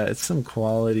some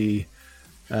quality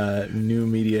new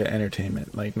media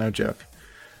entertainment, like no joke.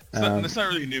 It's not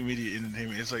really new media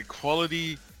entertainment. It's like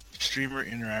quality streamer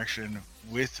interaction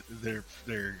with their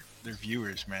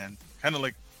viewers, man. Kind of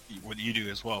like what you do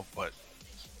as well, but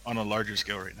on a larger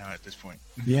scale right now at this point.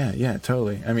 Yeah,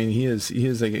 totally. I mean, he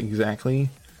is like exactly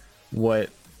what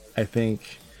I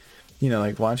think. You know,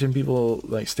 like watching people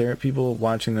like stare at people,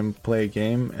 watching them play a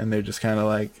game, and they're just kind of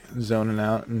like zoning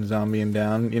out and zombieing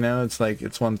down. You know, it's like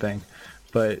it's one thing,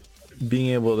 but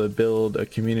being able to build a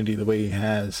community the way he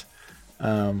has,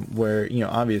 where, you know,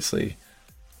 obviously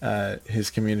his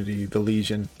community, the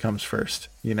Legion, comes first.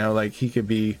 You know, like he could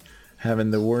be having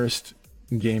the worst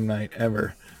game night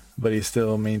ever, but he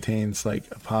still maintains like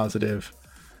a positive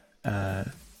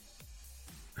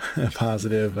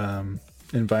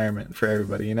environment for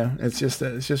everybody. You know, it's just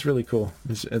really cool.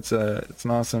 It's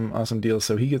an awesome deal.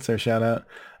 So he gets our shout out.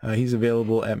 He's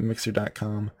available at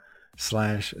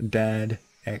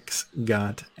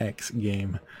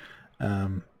mixer.com/dadxgotxgame.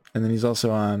 And then he's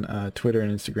also on Twitter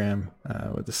and Instagram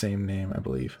with the same name, I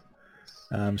believe.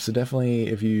 So definitely,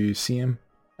 if you see him,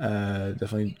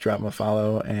 definitely drop him a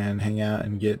follow and hang out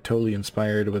and get totally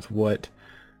inspired with what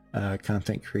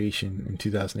content creation in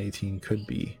 2018 could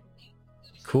be.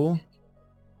 Cool?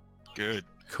 Good.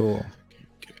 Cool.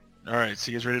 All right,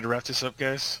 so you guys ready to wrap this up,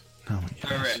 guys? Oh my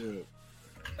gosh. All right.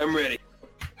 I'm ready.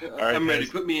 right, I'm ready.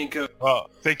 guys. Put me in code. Well,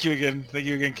 thank you again,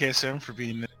 KSM, for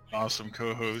being an awesome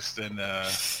co-host and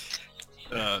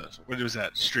what was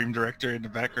that, stream director in the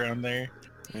background there?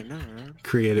 I know, right?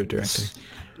 Creative director.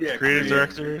 Yeah, Creative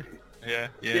director. Yeah.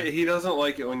 Yeah, he doesn't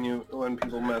like it when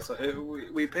people mess up.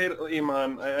 We paid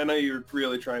Iman. I know you're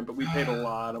really trying, but we paid a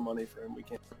lot of money for him. We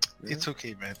can't. It's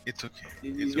okay, man. It's okay.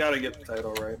 You gotta get the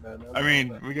title right, man. I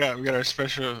mean, we got our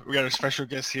special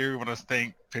guest here. We want to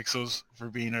thank Pixels for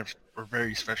being our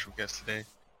very special guest today.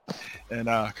 And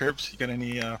Curbs, you got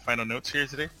any final notes here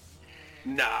today?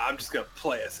 Nah, I'm just gonna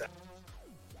play us out.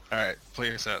 All right,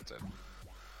 play us out then.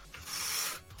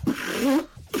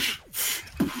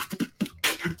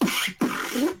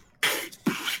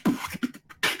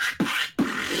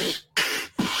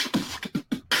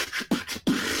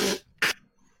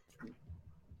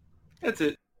 That's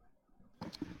it.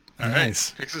 All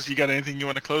Nice. right, Pixis, you got anything you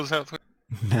want to close out with?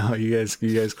 No, you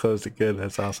guys closed it good.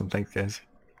 That's awesome. Thanks, guys.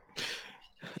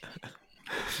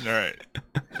 All right.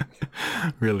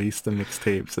 Release the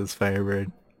mixtape, says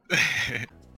Firebird.